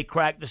sometimes they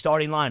crack the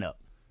starting lineup.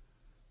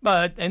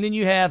 And then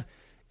you have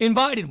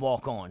invited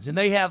walk-ons, and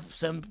they have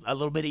a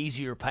little bit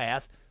easier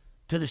path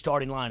to the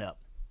starting lineup.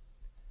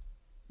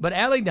 But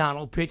Atlee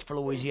Donald pitched for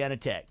Louisiana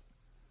Tech.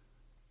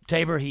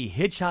 Tabor, he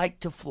hitchhiked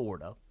to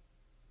Florida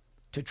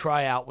to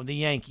try out with the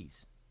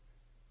Yankees.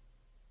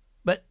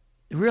 But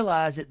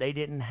realized that they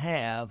didn't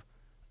have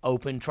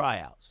open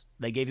tryouts.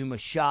 They gave him a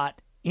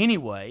shot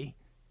anyway,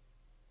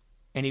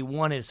 and he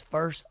won his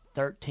first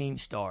 13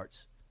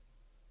 starts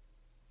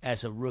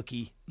as a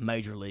rookie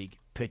major league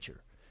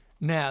pitcher.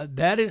 Now,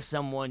 that is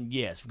someone,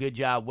 yes, good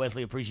job,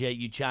 Wesley. Appreciate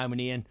you chiming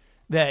in.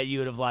 that you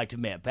would have liked to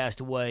have met. Passed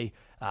away,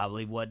 I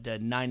believe,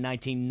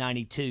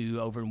 1992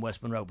 over in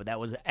West Monroe. But that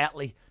was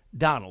Atlee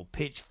Donald,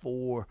 pitched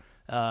for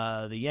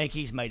the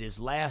Yankees, made his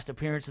last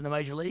appearance in the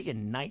Major League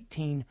in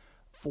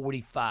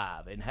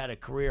 1945 and had a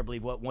career, I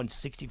believe, won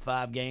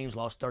 65 games,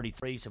 lost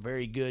 33, so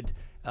very good,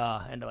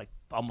 and like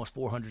almost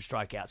 400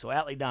 strikeouts. So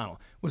Atlee Donald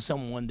was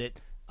someone that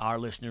our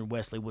listener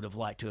Wesley would have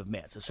liked to have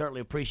met. So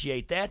certainly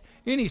appreciate that.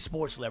 Any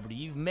sports celebrity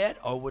you've met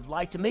or would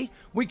like to meet,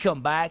 we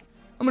come back.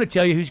 I'm going to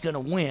tell you who's going to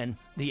win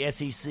the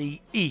SEC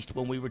East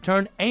when we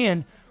return,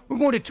 and we're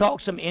going to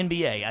talk some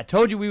NBA. I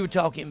told you we would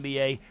talk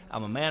NBA.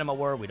 I'm a man of my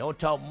word. We don't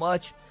talk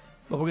much,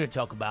 but we're going to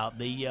talk about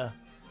the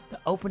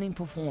opening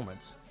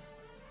performance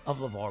of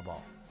LeVar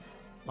Ball,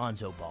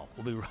 Lonzo Ball.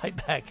 We'll be right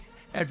back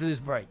after this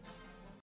break.